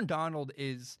 Aaron Donald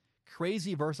is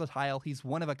crazy versatile. He's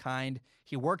one of a kind.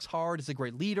 He works hard. He's a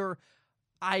great leader.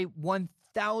 I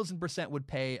 1,000% would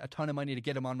pay a ton of money to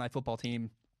get him on my football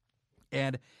team.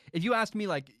 And if you asked me,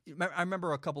 I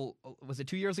remember was it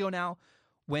 2 years ago now,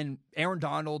 when Aaron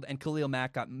Donald and Khalil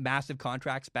Mack got massive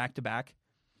contracts back to back.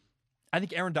 I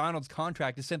think Aaron Donald's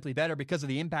contract is simply better because of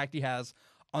the impact he has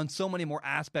on so many more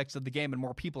aspects of the game and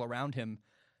more people around him.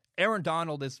 Aaron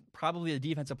Donald is probably the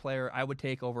defensive player I would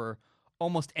take over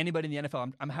almost anybody in the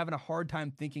NFL. I'm having a hard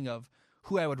time thinking of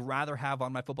who I would rather have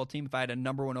on my football team if I had a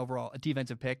number 1 overall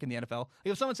defensive pick in the NFL.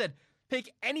 If someone said,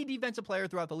 pick any defensive player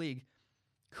throughout the league,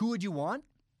 who would you want?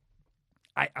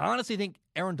 I honestly think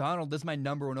Aaron Donald is my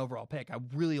number 1 overall pick. I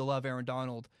really love Aaron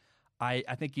Donald. I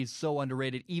think he's so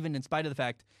underrated, even in spite of the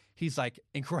fact he's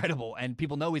incredible and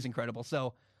people know he's incredible.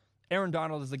 So Aaron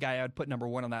Donald is the guy I would put number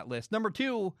 1 on that list. Number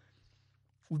 2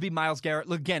 would be Myles Garrett.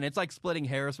 Look, again, it's like splitting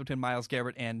hairs between Myles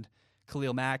Garrett and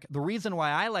Khalil Mack. The reason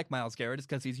why I like Myles Garrett is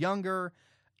because he's younger.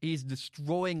 He's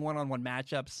destroying one-on-one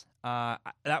matchups.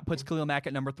 That puts Khalil Mack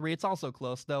at number 3. It's also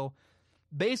close, though.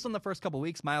 Based on the first couple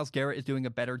weeks, Myles Garrett is doing a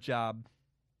better job.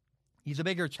 He's a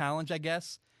bigger challenge, I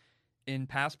guess, in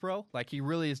pass pro. He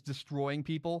really is destroying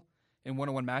people in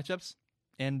one-on-one matchups.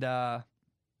 And I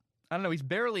don't know,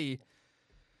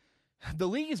 the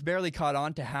league is barely caught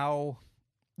on to how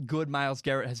good Myles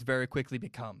Garrett has very quickly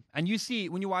become. And you see,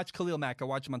 when you watch Khalil Mack, I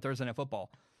watch him on Thursday Night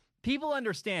Football, people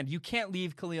understand you can't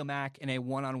leave Khalil Mack in a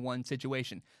one-on-one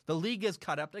situation. The league is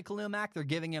caught up to Khalil Mack. They're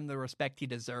giving him the respect he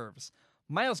deserves.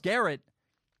 Myles Garrett,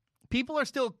 people are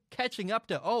still catching up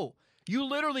to, You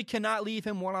literally cannot leave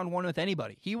him one-on-one with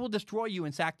anybody. He will destroy you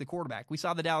and sack the quarterback. We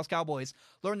saw the Dallas Cowboys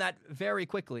learn that very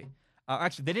quickly.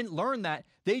 Actually, they didn't learn that.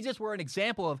 They just were an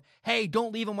example of, hey,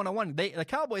 don't leave him one-on-one. The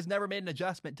Cowboys never made an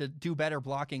adjustment to do better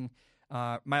blocking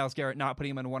Myles Garrett, not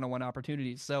putting him in one-on-one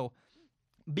opportunities. So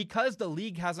because the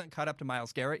league hasn't caught up to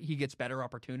Myles Garrett, he gets better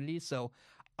opportunities. So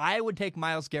I would take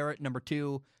Myles Garrett number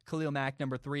 2, Khalil Mack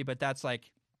number 3, but that's like,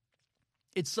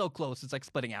 it's so close. It's like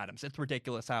splitting atoms. It's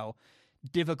ridiculous how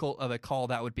difficult of a call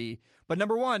that would be. But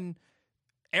number 1,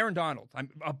 Aaron Donald. I'm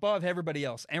above everybody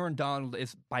else. Aaron Donald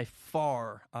is by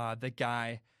far the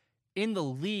guy in the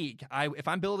league. If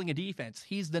I'm building a defense,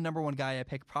 he's the number 1 guy I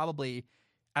pick. Probably,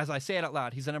 as I say it out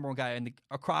loud, he's the number 1 guy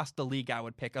across the league I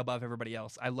would pick above everybody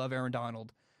else. I love Aaron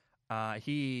Donald.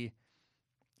 He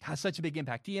has such a big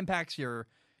impact. He impacts your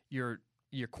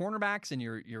cornerbacks and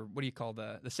your what do you call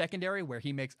the secondary, where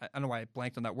he makes, I don't know why I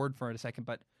blanked on that word for a second,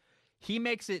 but he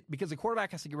makes it, because the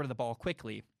quarterback has to get rid of the ball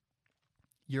quickly.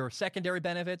 Your secondary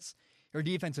benefits, your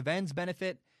defensive ends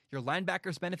benefit, your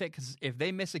linebackers benefit, because if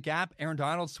they miss a gap, Aaron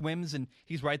Donald swims and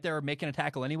he's right there making a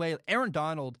tackle anyway. Aaron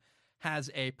Donald has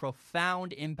a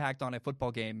profound impact on a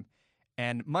football game,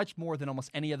 and much more than almost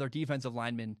any other defensive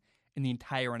lineman in the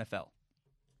entire NFL.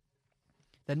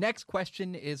 The next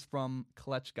question is from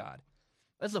Clutch God.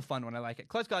 This is a fun one. I like it.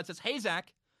 Clutch God says, hey,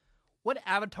 Zach, what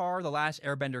Avatar: The Last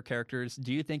Airbender characters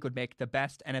do you think would make the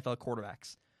best NFL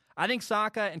quarterbacks? I think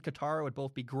Sokka and Katara would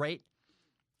both be great,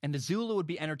 and the Zulu would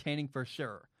be entertaining for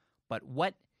sure. But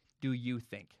what do you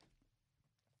think?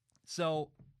 So,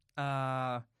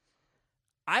 I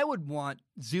would want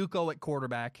Zuko at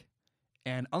quarterback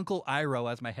and Uncle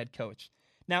Iroh as my head coach.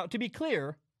 Now, to be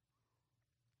clear,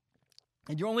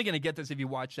 and you're only going to get this if you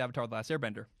watch Avatar: The Last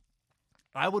Airbender,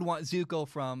 I would want Zuko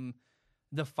from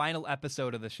the final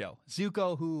episode of the show.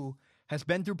 Zuko, who has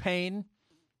been through pain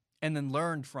and then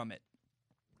learned from it.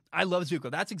 I love Zuko.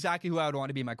 That's exactly who I would want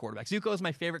to be my quarterback. Zuko is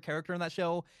my favorite character in that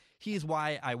show. He's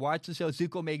why I watch the show.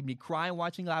 Zuko made me cry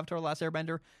watching Avatar: The Last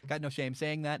Airbender. Got no shame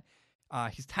saying that.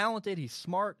 He's talented. He's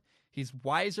smart. He's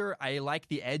wiser. I like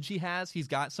the edge he has. He's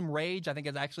got some rage. I think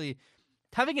it's actually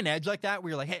having an edge like that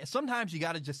where you're like, hey, sometimes you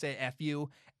got to just say F you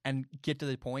and get to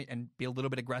the point and be a little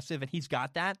bit aggressive. And he's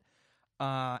got that.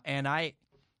 And a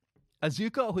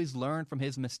Zuko who's learned from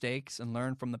his mistakes and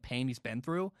learned from the pain he's been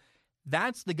through,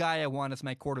 that's the guy I want as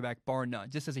my quarterback, bar none,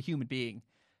 just as a human being.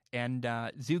 And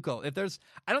Zuko, I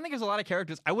don't think there's a lot of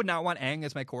characters. I would not want Aang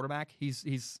as my quarterback.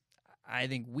 He's I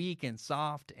think weak and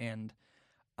soft, and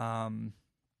I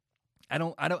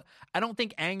don't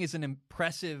think Aang is an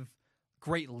impressive,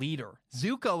 great leader.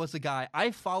 Zuko is the guy,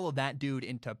 I follow that dude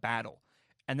into battle.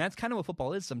 And that's kind of what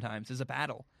football is sometimes, is a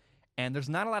battle. And there's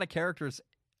not a lot of characters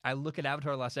I look at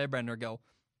Avatar: The Last Airbender and go,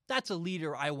 that's a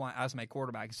leader I want as my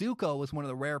quarterback. Zuko was one of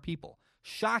the rare people.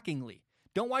 Shockingly.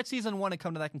 Don't watch season 1 and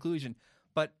come to that conclusion.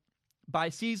 But by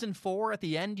season 4 at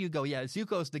the end, you go, yeah,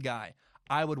 Zuko's the guy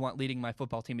I would want leading my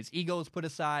football team. His ego is put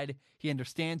aside. He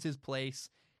understands his place.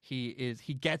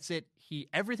 He gets it.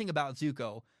 Everything about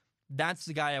Zuko, that's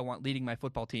the guy I want leading my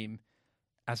football team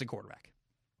as a quarterback.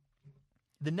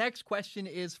 The next question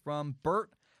is from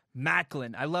Bert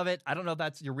Macklin. I love it. I don't know if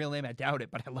that's your real name. I doubt it,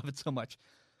 but I love it so much.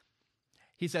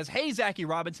 He says, hey, Zachy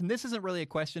Robinson, this isn't really a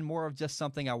question, more of just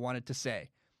something I wanted to say.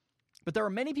 But there are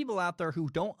many people out there who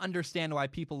don't understand why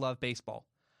people love baseball.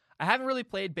 I haven't really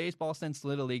played baseball since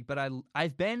Little League, but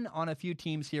I've been on a few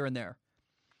teams here and there.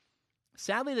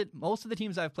 Sadly, most of the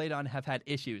teams I've played on have had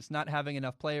issues, not having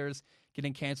enough players,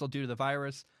 getting canceled due to the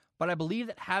virus. But I believe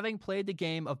that having played the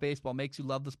game of baseball makes you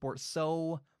love the sport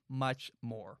so much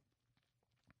more.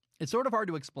 It's sort of hard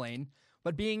to explain,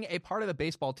 but being a part of a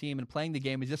baseball team and playing the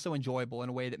game is just so enjoyable in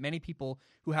a way that many people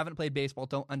who haven't played baseball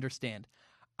don't understand.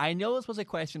 I know this was a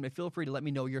question, but feel free to let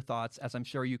me know your thoughts, as I'm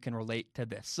sure you can relate to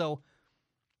this. So,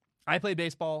 I played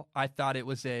baseball. I thought it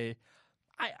was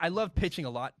I love pitching a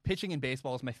lot. Pitching in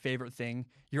baseball is my favorite thing.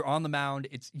 You're on the mound.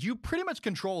 You pretty much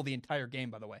control the entire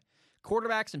game, by the way.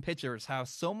 Quarterbacks and pitchers have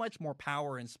so much more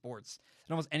power in sports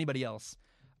than almost anybody else.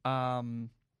 I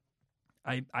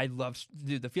love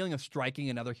the feeling of striking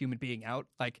another human being out.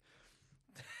 Like,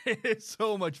 it's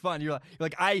so much fun. You're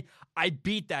like I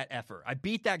beat that effort. I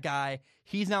beat that guy.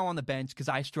 He's now on the bench because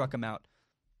I struck him out.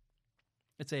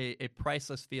 It's a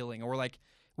priceless feeling. Or like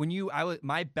when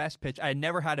my best pitch, I had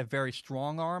never had a very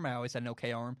strong arm. I always had an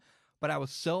okay arm, but I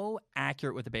was so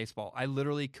accurate with the baseball. I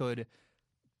literally could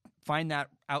find that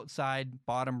outside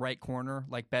bottom right corner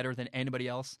like better than anybody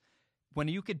else. When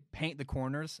you could paint the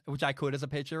corners, which I could as a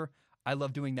pitcher, I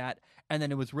love doing that. And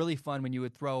then it was really fun when you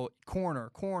would throw corner,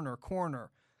 corner,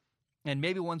 corner, and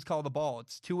maybe one's called the ball.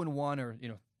 It's 2-1 or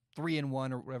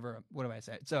 3-1 or whatever. What do I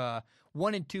say? It's a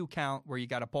 1-2 count where you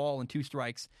got a ball and 2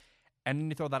 strikes, and then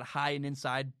you throw that high and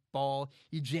inside ball.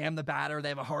 You jam the batter. They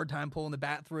have a hard time pulling the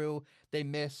bat through. They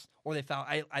miss or they foul.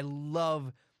 I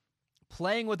love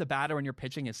playing with the batter when you're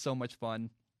pitching. Is so much fun.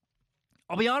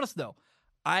 I'll be honest though,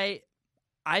 I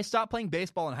stopped playing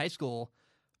baseball in high school.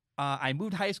 I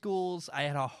moved high schools. I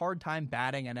had a hard time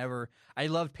batting. I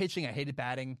loved pitching. I hated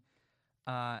batting.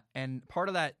 And part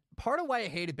of why I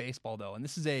hated baseball though, and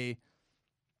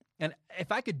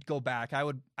if I could go back,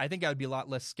 I think I would be a lot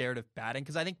less scared of batting,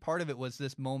 because I think part of it was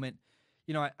this moment.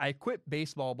 I quit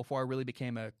baseball before I really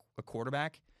became a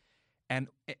quarterback. And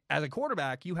as a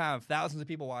quarterback, you have thousands of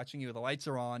people watching you. The lights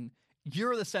are on.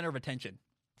 You're the center of attention.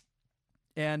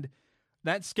 And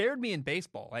that scared me in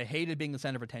baseball. I hated being the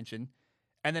center of attention.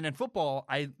 And then in football,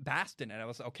 I basked in it. I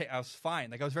was okay. I was fine.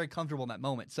 Like, I was very comfortable in that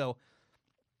moment. So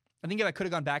I think if I could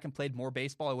have gone back and played more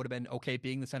baseball, I would have been okay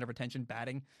being the center of attention,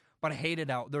 batting. But I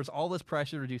hated out. There's all this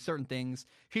pressure to do certain things.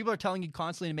 People are telling you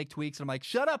constantly to make tweaks, and I'm like,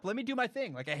 shut up, let me do my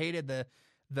thing. Like, I hated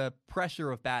the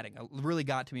pressure of batting. It really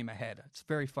got to me in my head. It's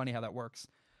very funny how that works.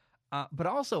 But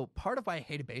also, part of why I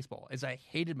hated baseball is I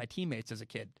hated my teammates as a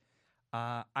kid.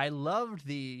 I loved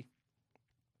the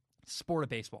sport of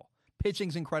baseball.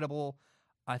 Pitching's incredible.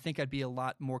 I think I'd be a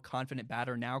lot more confident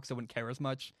batter now because I wouldn't care as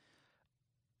much.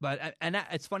 But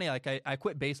it's funny, like I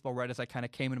quit baseball right as I kind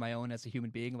of came into my own as a human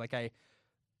being. Like,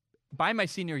 by my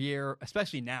senior year,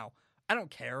 especially now, I don't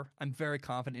care. I'm very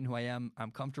confident in who I am.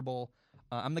 I'm comfortable.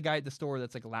 I'm the guy at the store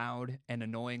that's like loud and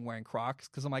annoying wearing Crocs,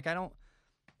 because I'm like,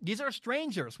 these are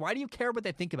strangers. Why do you care what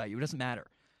they think about you? It doesn't matter.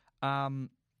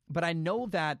 But I know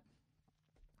that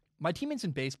my teammates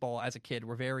in baseball as a kid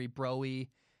were very bro-y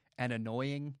and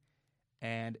annoying.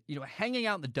 And, hanging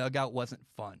out in the dugout wasn't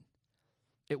fun.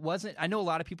 It wasn't. I know a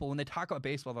lot of people, when they talk about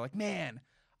baseball, they're like, man,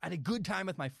 I had a good time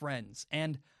with my friends.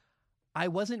 And I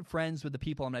wasn't friends with the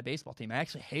people on my baseball team. I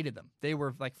actually hated them. They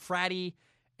were like fratty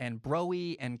and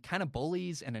bro-y and kind of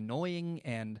bullies and annoying.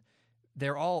 And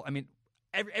they're all,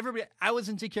 everybody, I was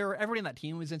insecure. Everybody on that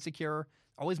team was insecure,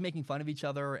 always making fun of each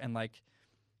other. And like,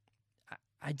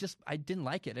 I didn't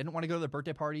like it. I didn't want to go to their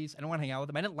birthday parties. I didn't want to hang out with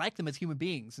them. I didn't like them as human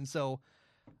beings. And so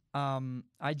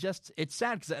it's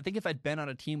sad, because I think if I'd been on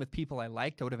a team with people I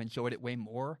liked, I would have enjoyed it way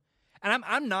more. And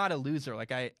I'm not a loser.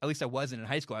 Like, at least I wasn't in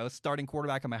high school. I was starting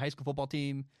quarterback on my high school football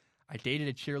team. I dated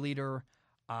a cheerleader.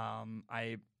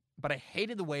 But I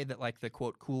hated the way that, like, the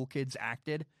quote cool kids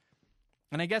acted.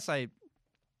 And I guess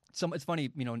it's funny,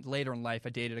 later in life I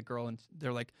dated a girl and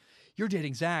they're like, you're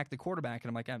dating Zach, the quarterback. And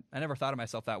I'm like, I never thought of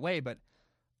myself that way, but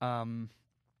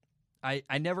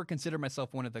I never considered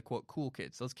myself one of the quote cool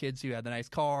kids. Those kids who had the nice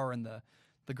car and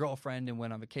the girlfriend and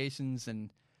went on vacations,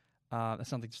 and that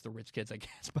sounds like just the rich kids, I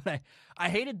guess. But I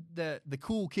hated the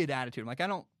cool kid attitude. I'm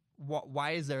like,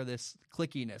 why is there this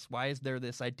clickiness? Why is there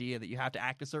this idea that you have to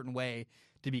act a certain way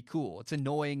to be cool? It's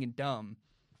annoying and dumb.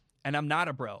 And I'm not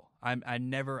a bro. I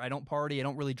don't party. I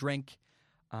don't really drink.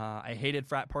 I hated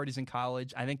frat parties in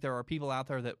college. I think there are people out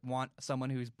there that want someone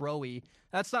who's bro-y.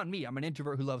 That's not me. I'm an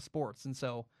introvert who loves sports. And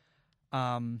so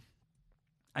I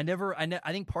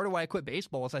think part of why I quit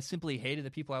baseball is I simply hated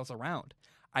the people I was around.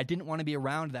 I didn't want to be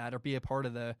around that or be a part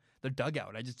of the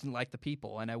dugout. I just didn't like the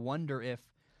people. And I wonder if,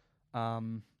 I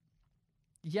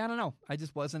don't know. I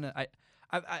just wasn't,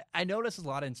 I notice a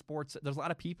lot in sports, there's a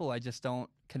lot of people I just don't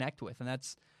connect with. And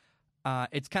that's,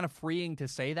 it's kind of freeing to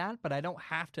say that, but I don't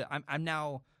have to. I'm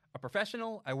now a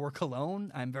professional. I work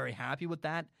alone. I'm very happy with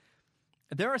that.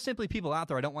 There are simply people out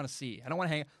there I don't want to see. I don't want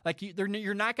to hang. Like,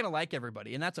 you're not going to like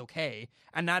everybody, and that's okay.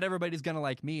 And not everybody's going to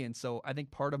like me. And so I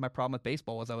think part of my problem with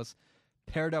baseball was I was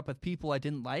paired up with people I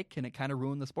didn't like, and it kind of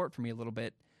ruined the sport for me a little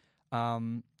bit.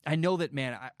 I know that,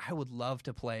 man, I would love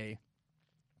to play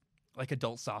like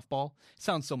adult softball. It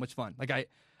sounds so much fun. Like,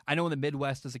 I know in the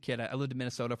Midwest as a kid, I lived in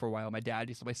Minnesota for a while. My dad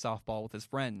used to play softball with his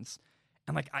friends.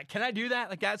 And like, can I do that?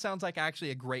 Like, that sounds like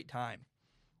actually a great time,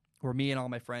 where me and all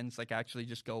my friends like actually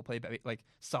just go play like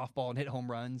softball and hit home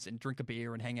runs and drink a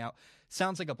beer and hang out.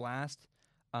 Sounds like a blast.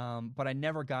 But I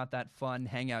never got that fun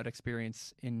hangout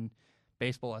experience in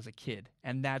baseball as a kid.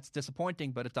 And that's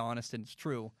disappointing, but it's honest and it's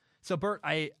true. So Bert,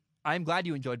 I'm glad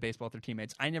you enjoyed baseball with your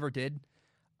teammates. I never did.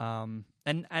 And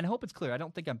I hope it's clear. I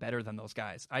don't think I'm better than those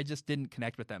guys. I just didn't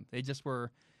connect with them. They were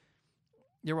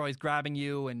always grabbing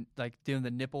you and like doing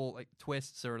the nipple like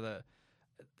twists, or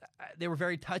they were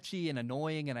very touchy and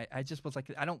annoying. And I just was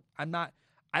like, I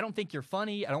don't think you're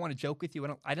funny. I don't want to joke with you.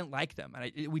 I didn't like them.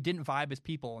 And we didn't vibe as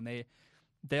people, and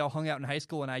they all hung out in high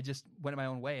school, and I just went my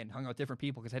own way and hung out with different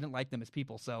people because I didn't like them as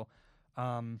people. So,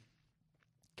 kind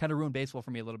of ruined baseball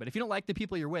for me a little bit. If you don't like the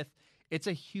people you're with, it's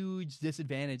a huge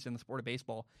disadvantage in the sport of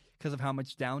baseball because of how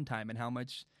much downtime and how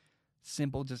much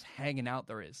simple, just hanging out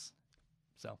there is.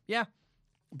 So, yeah.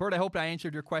 Bert, I hope I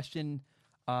answered your question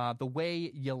the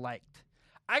way you liked.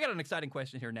 I got an exciting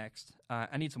question here next.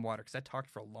 I need some water because I talked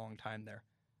for a long time there.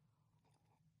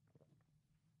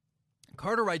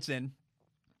 Carter writes in.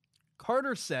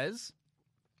 Carter says,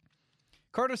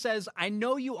 I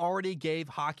know you already gave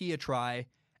hockey a try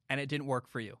and it didn't work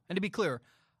for you. And to be clear,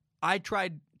 I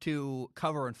tried to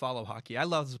cover and follow hockey. I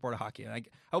love the sport of hockey. I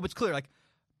hope it's clear. Like,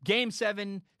 Game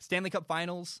 7, Stanley Cup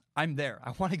Finals, I'm there.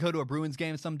 I want to go to a Bruins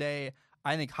game someday.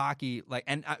 I think hockey,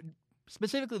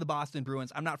 specifically the Boston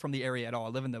Bruins, I'm not from the area at all. I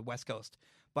live in the West Coast.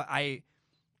 But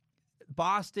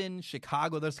Boston,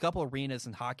 Chicago, there's a couple arenas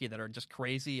in hockey that are just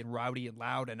crazy and rowdy and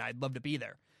loud, and I'd love to be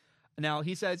there. Now,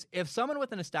 he says, if someone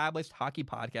with an established hockey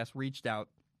podcast reached out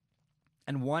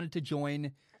and wanted to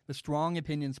join the Strong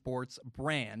Opinion Sports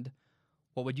brand,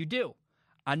 what would you do?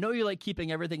 I know you like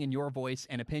keeping everything in your voice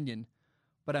and opinion,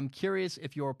 but I'm curious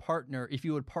if you would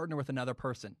partner with another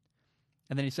person.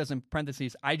 And then he says in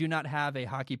parentheses, I do not have a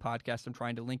hockey podcast I'm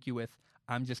trying to link you with.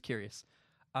 I'm just curious.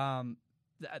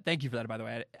 Thank you for that, by the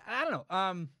way. I don't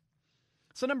know.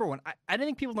 So number one, I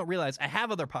think people don't realize I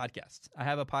have other podcasts. I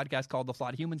have a podcast called The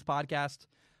Flawed Humans Podcast.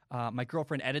 My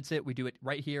girlfriend edits it. We do it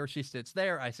right here. She sits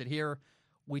there. I sit here.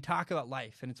 We talk about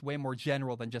life, and it's way more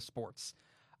general than just sports.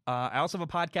 I also have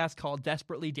a podcast called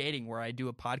Desperately Dating, where I do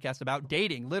a podcast about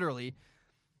dating, literally,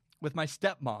 with my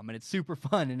stepmom, and it's super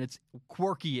fun, and it's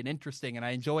quirky and interesting, and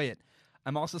I enjoy it.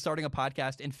 I'm also starting a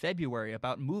podcast in February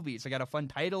about movies. I got a fun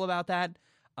title about that.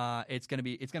 It's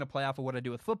gonna play off of what I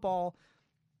do with football.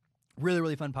 Really,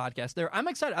 really fun podcast there. I'm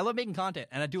excited. I love making content,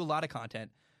 and I do a lot of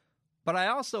content. But I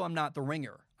also am not the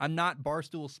Ringer. I'm not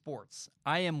Barstool Sports.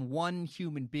 I am one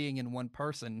human being and one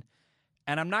person,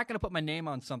 and I'm not going to put my name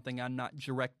on something I'm not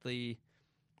directly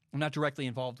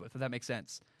involved with, if that makes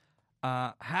sense.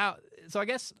 So I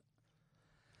guess,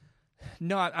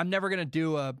 no, I'm never going to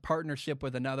do a partnership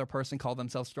with another person, call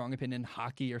themselves Strong Opinion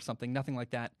Hockey or something, nothing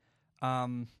like that.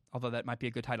 Although that might be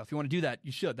a good title. If you want to do that,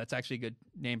 you should. That's actually a good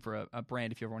name for a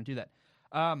brand if you ever want to do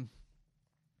that.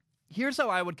 Here's how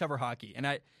I would cover hockey.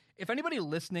 And if anybody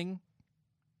listening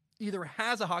either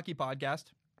has a hockey podcast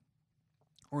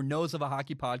or knows of a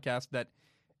hockey podcast that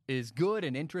is good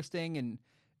and interesting, and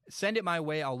send it my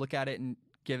way, I'll look at it and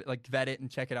vet it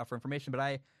and check it out for information.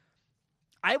 But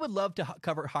I would love to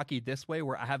cover hockey this way,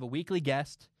 where I have a weekly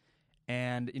guest,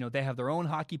 and they have their own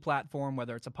hockey platform,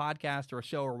 whether it's a podcast or a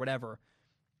show or whatever.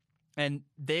 And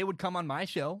they would come on my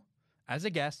show as a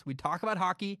guest. We'd talk about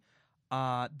hockey.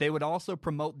 They would also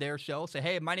promote their show. Say,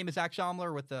 hey, my name is Zach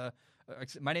Schaumler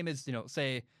my name is,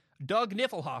 say, Doug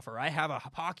Niffelhofer. I have a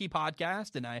hockey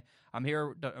podcast, and I'm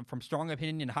here from Strong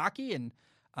Opinion Hockey, and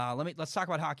let's talk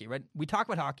about hockey, right? We talk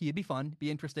about hockey. It'd be fun,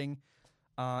 be interesting.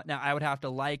 Now, I would have to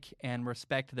like and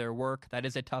respect their work. That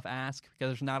is a tough ask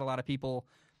because there's not a lot of people.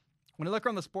 When I look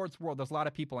around the sports world, there's a lot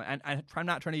of people, and I'm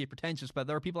not trying to be pretentious, but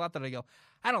there are people out there that go,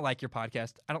 I don't like your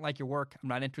podcast. I don't like your work. I'm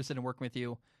not interested in working with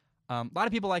you. A lot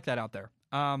of people like that out there.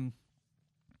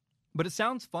 But it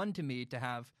sounds fun to me to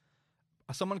have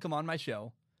someone come on my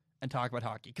show and talk about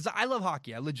hockey, because I love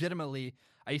hockey. I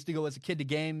used to go as a kid to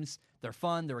games. They're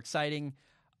fun. They're exciting.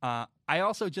 I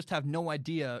also just have no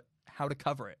idea how to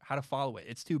cover it, how to follow it.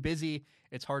 It's too busy.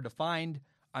 It's hard to find.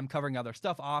 I'm covering other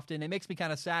stuff often. It makes me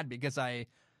kind of sad because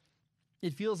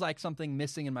it feels like something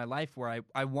missing in my life where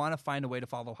I want to find a way to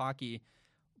follow hockey,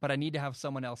 but I need to have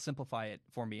someone else simplify it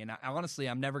for me. And honestly,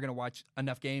 I'm never going to watch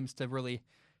enough games to really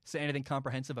say anything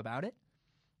comprehensive about it.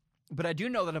 But I do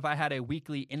know that if I had a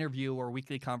weekly interview or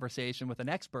weekly conversation with an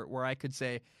expert where I could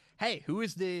say, hey, who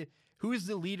is the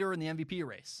leader in the MVP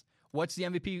race? What's the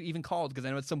MVP even called? Because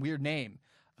I know it's some weird name.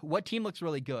 What team looks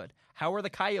really good? How are the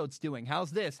Coyotes doing?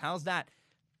 How's this? How's that?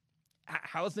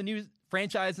 How's the new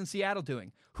franchise in Seattle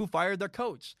doing? Who fired their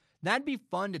coach? That'd be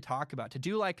fun to talk about. To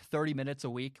do like 30 minutes a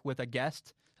week with a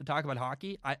guest to talk about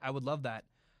hockey, I would love that.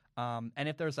 And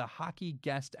if there's a hockey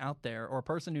guest out there or a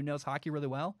person who knows hockey really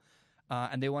well,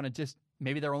 and they want to just,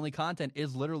 maybe their only content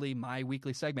is literally my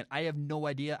weekly segment. I have no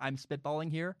idea. I'm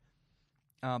spitballing here.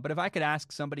 But if I could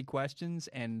ask somebody questions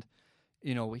and,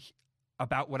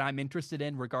 about what I'm interested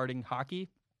in regarding hockey,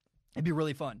 it'd be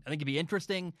really fun. I think it'd be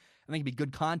interesting. I think it'd be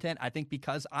good content. I think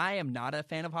because I am not a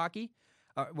fan of hockey,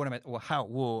 I'm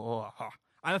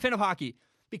a fan of hockey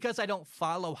because I don't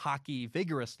follow hockey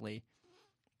vigorously.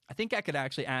 I think I could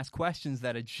actually ask questions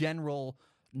that a general,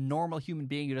 normal human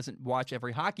being who doesn't watch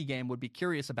every hockey game would be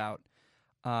curious about.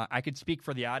 I could speak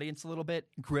for the audience a little bit,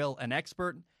 grill an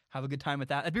expert, have a good time with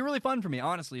that. It'd be really fun for me,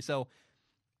 honestly. So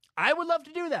I would love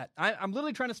to do that. I'm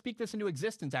literally trying to speak this into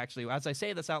existence, actually, as I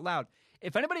say this out loud.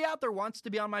 If anybody out there wants to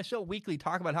be on my show weekly,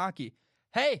 talk about hockey,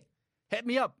 hey, hit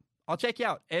me up. I'll check you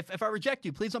out. If I reject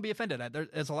you, please don't be offended.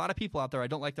 There's a lot of people out there I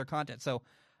don't like their content. So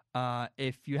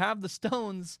if you have the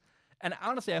stones, and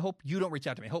honestly, I hope you don't reach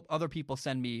out to me. I hope other people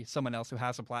send me someone else who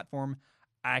has a platform.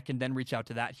 I can then reach out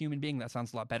to that human being. That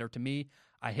sounds a lot better to me.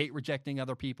 I hate rejecting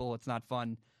other people. It's not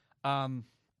fun.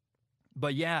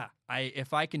 But yeah,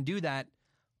 if I can do that,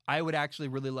 I would actually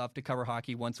really love to cover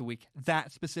hockey once a week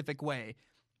that specific way.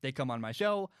 They come on my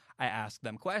show. I ask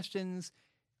them questions.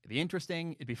 It'd be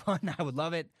interesting. It'd be fun. I would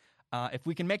love it. If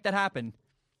we can make that happen,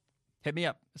 hit me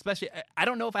up. Especially, I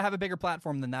don't know if I have a bigger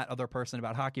platform than that other person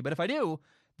about hockey, but if I do,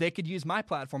 they could use my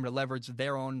platform to leverage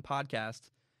their own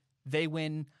podcast. They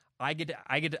win. I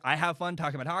have fun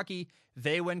talking about hockey.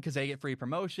 They win because they get free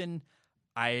promotion.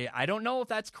 I don't know if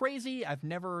that's crazy. I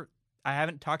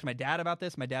haven't talked to my dad about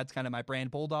this. My dad's kind of my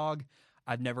brand bulldog.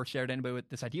 I've never shared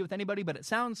this idea with anybody, but it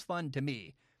sounds fun to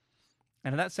me.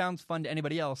 And if that sounds fun to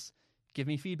anybody else, give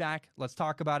me feedback. Let's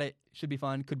talk about it. Should be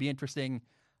fun. Could be interesting.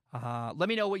 Let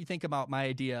me know what you think about my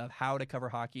idea of how to cover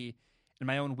hockey in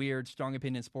my own weird, strong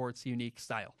opinion sports, unique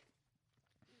style.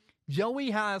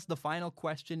 Joey has the final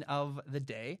question of the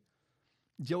day.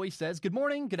 Joey says, good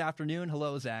morning, good afternoon.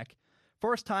 Hello, Zach.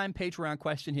 First time Patreon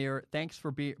question here. Thanks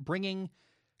for bringing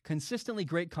consistently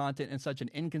great content in such an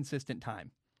inconsistent time.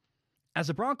 As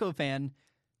a Bronco fan,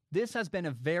 this has been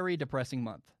a very depressing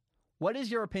month. What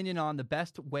is your opinion on the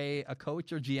best way a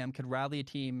coach or GM could rally a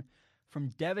team from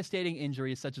devastating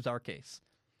injuries such as our case?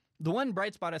 The one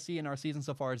bright spot I see in our season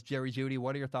so far is Jerry Jeudy.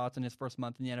 What are your thoughts on his first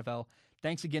month in the NFL?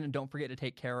 Thanks again, and don't forget to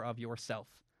take care of yourself.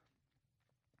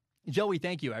 Joey,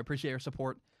 thank you. I appreciate your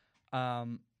support.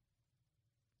 The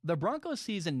Broncos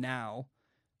season now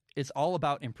is all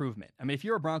about improvement. I mean, if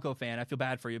you're a Bronco fan, I feel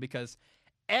bad for you because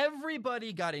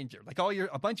everybody got injured. Like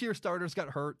a bunch of your starters got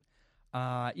hurt,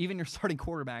 even your starting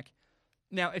quarterback.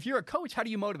 Now, if you're a coach, how do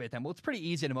you motivate them? Well, it's pretty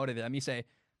easy to motivate them. You say,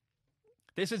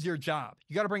 this is your job.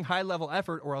 You got to bring high-level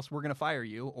effort or else we're going to fire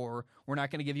you or we're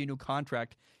not going to give you a new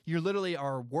contract. You literally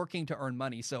are working to earn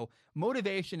money. So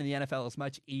motivation in the NFL is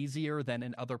much easier than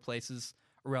in other places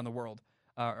around the world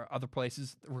or other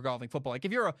places regarding football. Like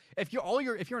if you're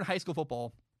in high school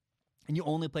football and you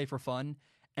only play for fun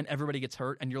and everybody gets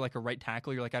hurt and you're like a right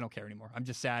tackle, you're like, I don't care anymore. I'm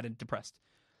just sad and depressed.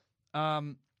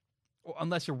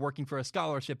 Unless you're working for a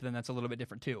scholarship, then that's a little bit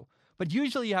different too. But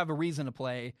usually you have a reason to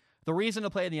play. The reason to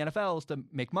play in the NFL is to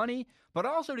make money, but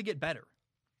also to get better.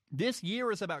 This year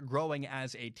is about growing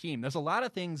as a team. There's a lot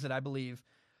of things that I believe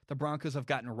the Broncos have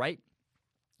gotten right.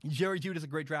 Jerry Jeudy is a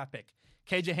great draft pick.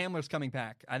 KJ Hamler's coming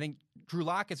back. I think Drew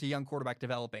Lock is a young quarterback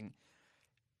developing.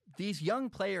 These young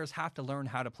players have to learn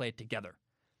how to play together,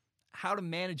 how to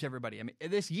manage everybody. I mean,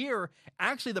 this year,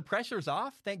 actually the pressure's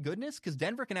off, thank goodness, because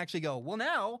Denver can actually go, well,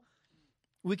 now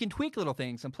we can tweak little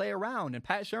things and play around. And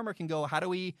Pat Shurmur can go, how do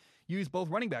we use both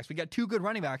running backs? We got two good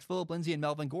running backs, Phillip Lindsay and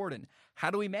Melvin Gordon. How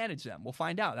do we manage them? We'll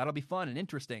find out. That'll be fun and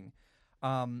interesting.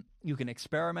 You can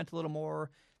experiment a little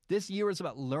more. This year is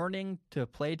about learning to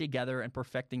play together and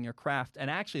perfecting your craft.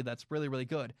 And actually, that's really, really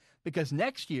good. Because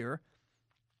next year,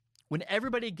 when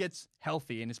everybody gets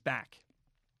healthy and is back,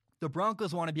 the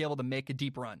Broncos want to be able to make a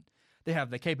deep run. They have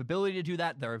the capability to do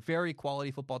that. They're a very quality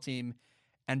football team.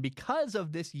 And because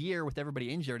of this year with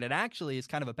everybody injured, it actually is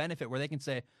kind of a benefit where they can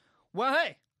say, well,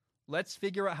 hey, let's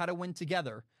figure out how to win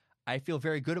together. I feel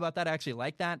very good about that. I actually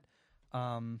like that.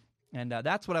 And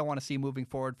that's what I want to see moving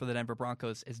forward for the Denver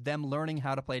Broncos is them learning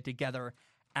how to play together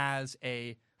as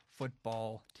a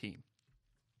football team.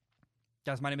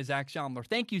 Guys, my name is Zach Schaumler.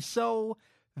 Thank you so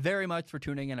very much for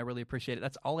tuning in. I really appreciate it.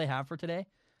 That's all I have for today.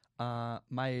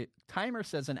 My timer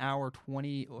says an hour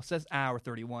 20, well, it says hour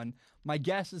 31. My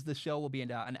guess is the show will be in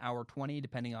an hour 20,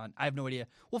 depending on, I have no idea.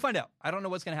 We'll find out. I don't know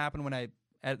what's going to happen when I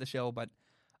edit the show, but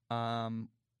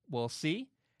we'll see.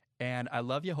 And I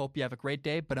love you. Hope you have a great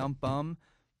day. Ba-dum-bum.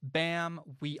 Bam.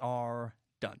 We are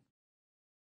done.